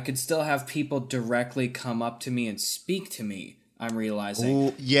 I could still have people directly come up to me and speak to me. I'm realizing.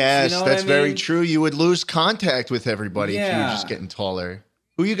 Ooh, yes, You know that's what I very mean? true. You would lose contact with everybody if you were Yeah. just getting taller.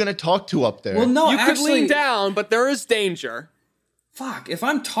 Who are you going to talk to up there? Well, no, You could actually, lean down, but there is danger. Fuck, if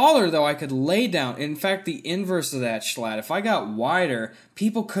I'm taller, though, I could lay down. In fact, the inverse of that, Schlatt. If I got wider,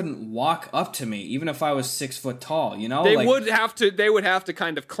 people couldn't walk up to me, even if I was 6 foot tall, you know? They Like, would have to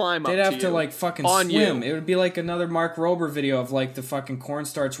kind of climb up they'd to have you. to, like, fucking on swim. you. It would be like another Mark Rober video of, like, the fucking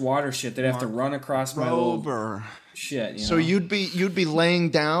cornstarch water shit. They'd have to run across my little Rober. shit, you So know? you'd be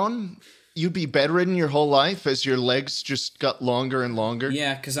laying down? You'd be bedridden your whole life as your legs just got longer and longer?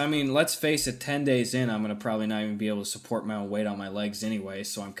 Yeah, because, I mean, let's face it, 10 days in, I'm going to probably not even be able to support my own weight on my legs anyway,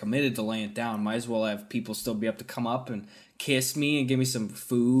 so I'm committed to laying down. Might as well have people still be able to come up and kiss me and give me some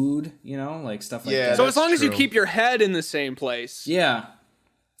food, you know, like stuff like Yeah, that. So as that's long as you true. keep your head in the same place, Yeah.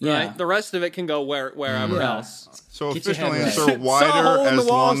 Yeah. right? The rest of it can go wherever Yeah. else. So Get your official head answer: right. Saw a wider hole in the as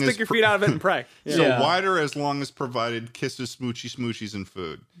wall, long as stick your feet out of it and pray. Yeah. so Yeah. wider as long as provided kisses, smoochies, and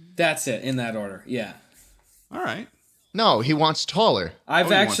food. That's it, in that order. Yeah. All right. No, he wants taller. I've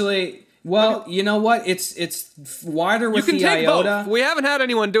you want- actually, well, you know what? It's wider You with can the take iota. both. We haven't had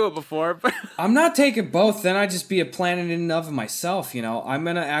anyone do it before, but I'm not taking both. Then I'd just be a planet in and of myself, you know.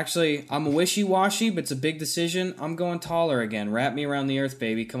 I'm wishy-washy, but it's a big decision. I'm going taller again. Wrap me around the earth,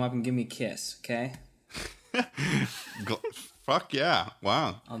 baby. Come up and give me a kiss, okay? Fuck yeah!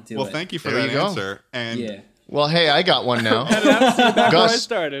 Wow. I'll do well, it. thank you for There that you go. answer. And Yeah. Well, hey, I got one now. that's where I Gus,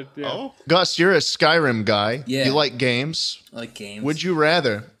 started. Yeah. oh, Gus, you're a Skyrim guy. Yeah. You like games. I like games. Would you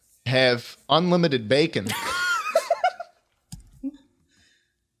rather have unlimited bacon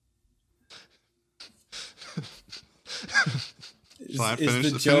Schlatt, is finish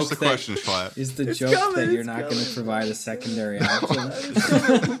the the joke that- question, Schlatt. Is the joke coming, that you're it's not going to provide a secondary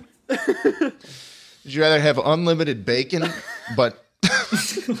option? Would you rather have unlimited bacon, but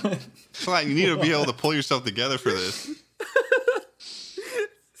Schlatt, you need to be able to pull yourself together for this.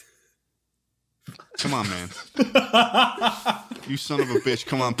 Come on, man. You son of a bitch.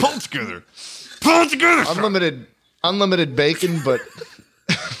 Come on, pull it together. Pull it together. unlimited bacon, but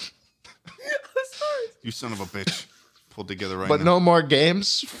You son of a bitch. Pull it together right but now. no more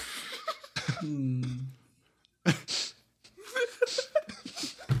games?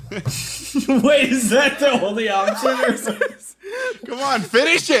 Wait, is that the only option? Or is it- Come on,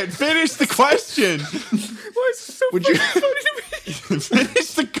 finish it. Finish the question. Why is this so Would you funny to me?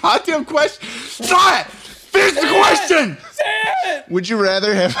 Finish the goddamn question. Schlatt, finish the question. would you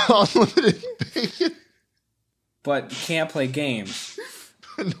rather have unlimited bacon? but can't play games.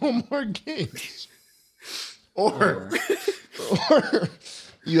 No more games. Or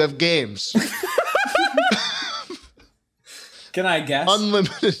you have games. Can I guess?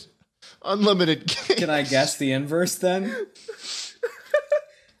 Unlimited games. Can I guess the inverse then?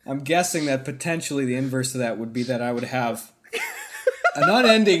 I'm guessing that potentially the inverse of that would be that I would have an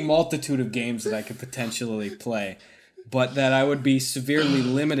unending multitude of games that I could potentially play, but that I would be severely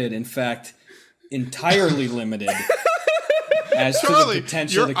limited, in fact, entirely limited as to Charlie, the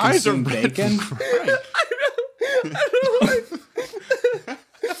potential your to eyes are consume red bacon. from crying.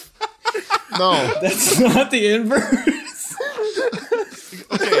 No. That's not the inverse.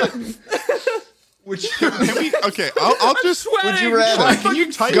 Okay. I'll just. Would you rather? Schlatt, can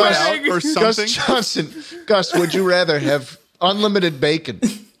you type it Gus- out or Gus something? Johnson. Gus, would you rather have unlimited bacon,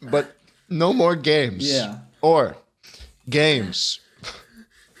 but no more games? Yeah. Or games.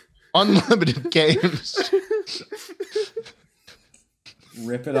 Unlimited games.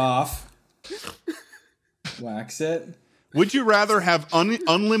 Rip it off. Wax it. Would you rather have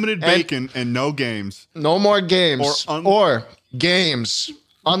unlimited bacon and no games? No more games. Or Or games.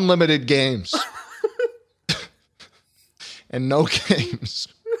 Unlimited games. And no games.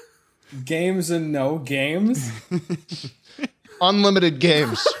 Games and no games, Unlimited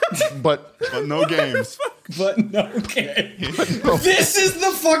games. But But no games. but no games. This is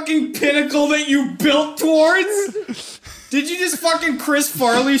the fucking pinnacle that you built towards? Did you just fucking Chris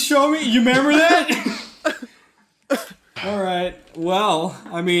Farley show me? You remember that? All right. Well,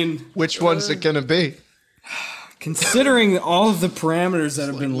 I mean, which one's it gonna be? considering all of the parameters that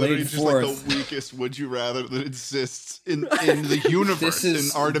have been Literally laid just forth, like the weakest would you rather that exists in the universe, in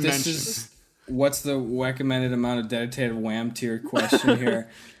our dimension. What's the recommended amount of dedicated wham tier question here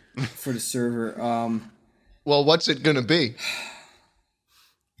for the server? Well, what's it gonna be?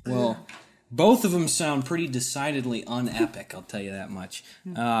 Well, both of them sound pretty decidedly unepic, I'll tell you that much.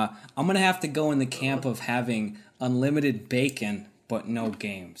 I'm going to have to go in the camp of having unlimited bacon, but no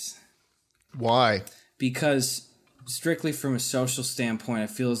games. Why? Because, strictly from a social standpoint, I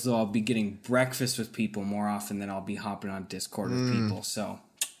feel as though I'll be getting breakfast with people more often than I'll be hopping on Discord with people. So,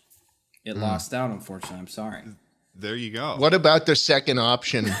 it lost out, unfortunately. I'm sorry. There you go. What about the second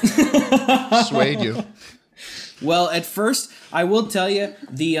option swayed you? Well, at first, I will tell you,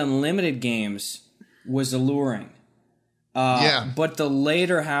 the unlimited games was alluring. But the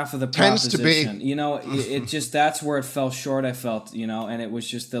later half of the Tends proposition, to be. you know, it just, that's where it fell short, I felt, you know, and it was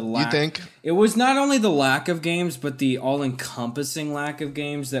just the lack. You think? It was not only the lack of games, but the all-encompassing lack of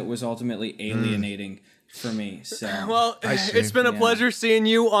games that was ultimately alienating for me. So, Well, it's been a pleasure seeing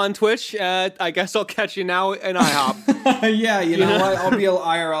you on Twitch. I guess I'll catch you now in IHOP. yeah, you know what? I'll be an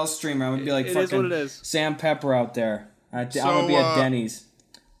IRL streamer. I'm going to be like It fucking is what it is. Sam Pepper out there. I'm going to be at Denny's.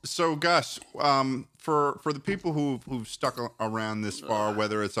 So, Gus, for the people who've stuck around this far,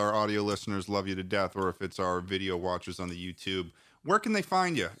 whether it's our audio listeners love you to death, or if it's our video watchers on the YouTube, where can they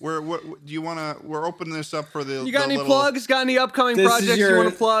find you? What do you want to? We're opening this up for the. You got the any little, plugs? Got any upcoming projects you want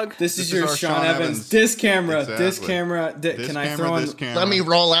to plug? This is our your Sean Evans. This camera. Exactly. This camera. Can I throw in? Let me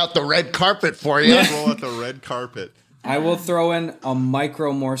roll out the red carpet for you. Roll out the red carpet. I will throw in a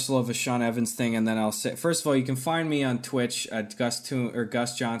micro morsel of a Sean Evans thing, and then I'll say. First of all, you can find me on Twitch at Gus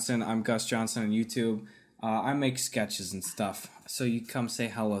Johnson. I'm Gus Johnson on YouTube. I make sketches and stuff, so you come say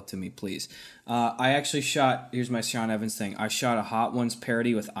hello to me, please. I actually shot. Here's my Sean Evans thing. I shot a Hot Ones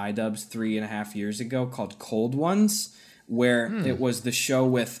parody with iDubbbz 3.5 years ago called Cold Ones, where it was the show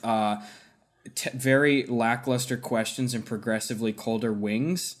with very lackluster questions and progressively colder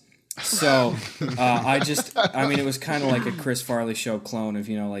wings. So I mean, it was kind of like a Chris Farley show clone of,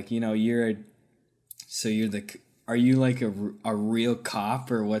 are you like a real cop,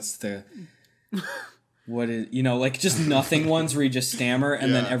 or what's the, what is, like just nothing ones where you just stammer,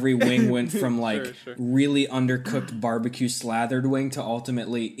 and then every wing went from like really undercooked barbecue slathered wing to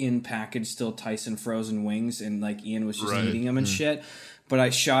ultimately in package still Tyson frozen wings, and like Ian was just eating them and shit. But I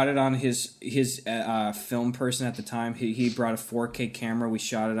shot it on his film person at the time. He brought a 4K camera. We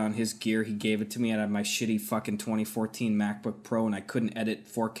shot it on his gear. He gave it to me. I had my shitty fucking 2014 MacBook Pro, and I couldn't edit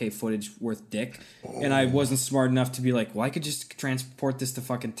 4K footage worth dick. And I wasn't smart enough to be like, well, I could just transport this to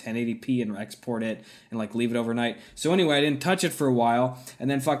fucking 1080p and export it and like leave it overnight. So anyway, I didn't touch it for a while. And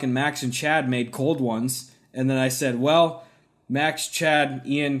then fucking Max and Chad made Cold Ones. And then I said, well, Max, Chad,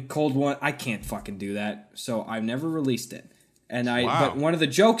 Ian, Cold One, I can't fucking do that. So I've never released it. And but one of the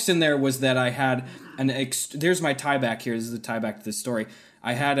jokes in there was that I had there's my tie back here. This is the tie back to the story.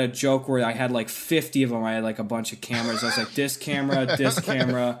 I had a joke where I had like 50 of them. I had like a bunch of cameras. I was like, this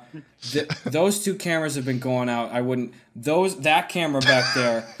camera. Those two cameras have been going out. That camera back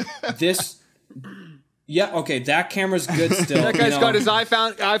there, yeah, okay, that camera's good still. That guy's got his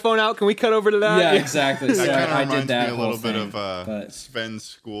iPhone out. Can we cut over to that? Yeah, exactly. So That I did that me a little bit thing, of Sven's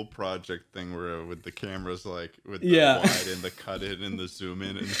school project thing, where with the cameras, like with the wide and the cut in and the zoom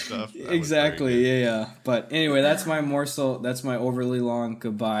in and stuff. Exactly. Yeah. But anyway, that's my morsel. That's my overly long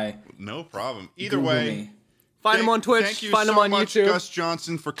goodbye. No problem. Either Google way. me. Find him on Twitch. Thank you Find him so on much, YouTube. Gus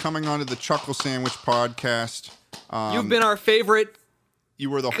Johnson, for coming on to the Chuckle Sandwich podcast. You've been our favorite.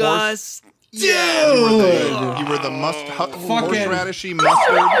 You were the Gus. Yeah, you were the horseradishy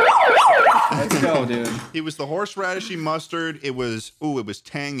mustard. Let's go, dude. He was the horseradishy mustard. It was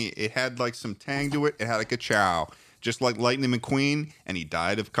tangy. It had like some tang to it. It had like a chow, just like Lightning McQueen, and he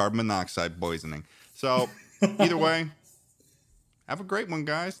died of carbon monoxide poisoning. So either way, have a great one,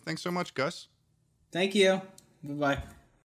 guys. Thanks so much, Gus. Thank you. Bye-bye.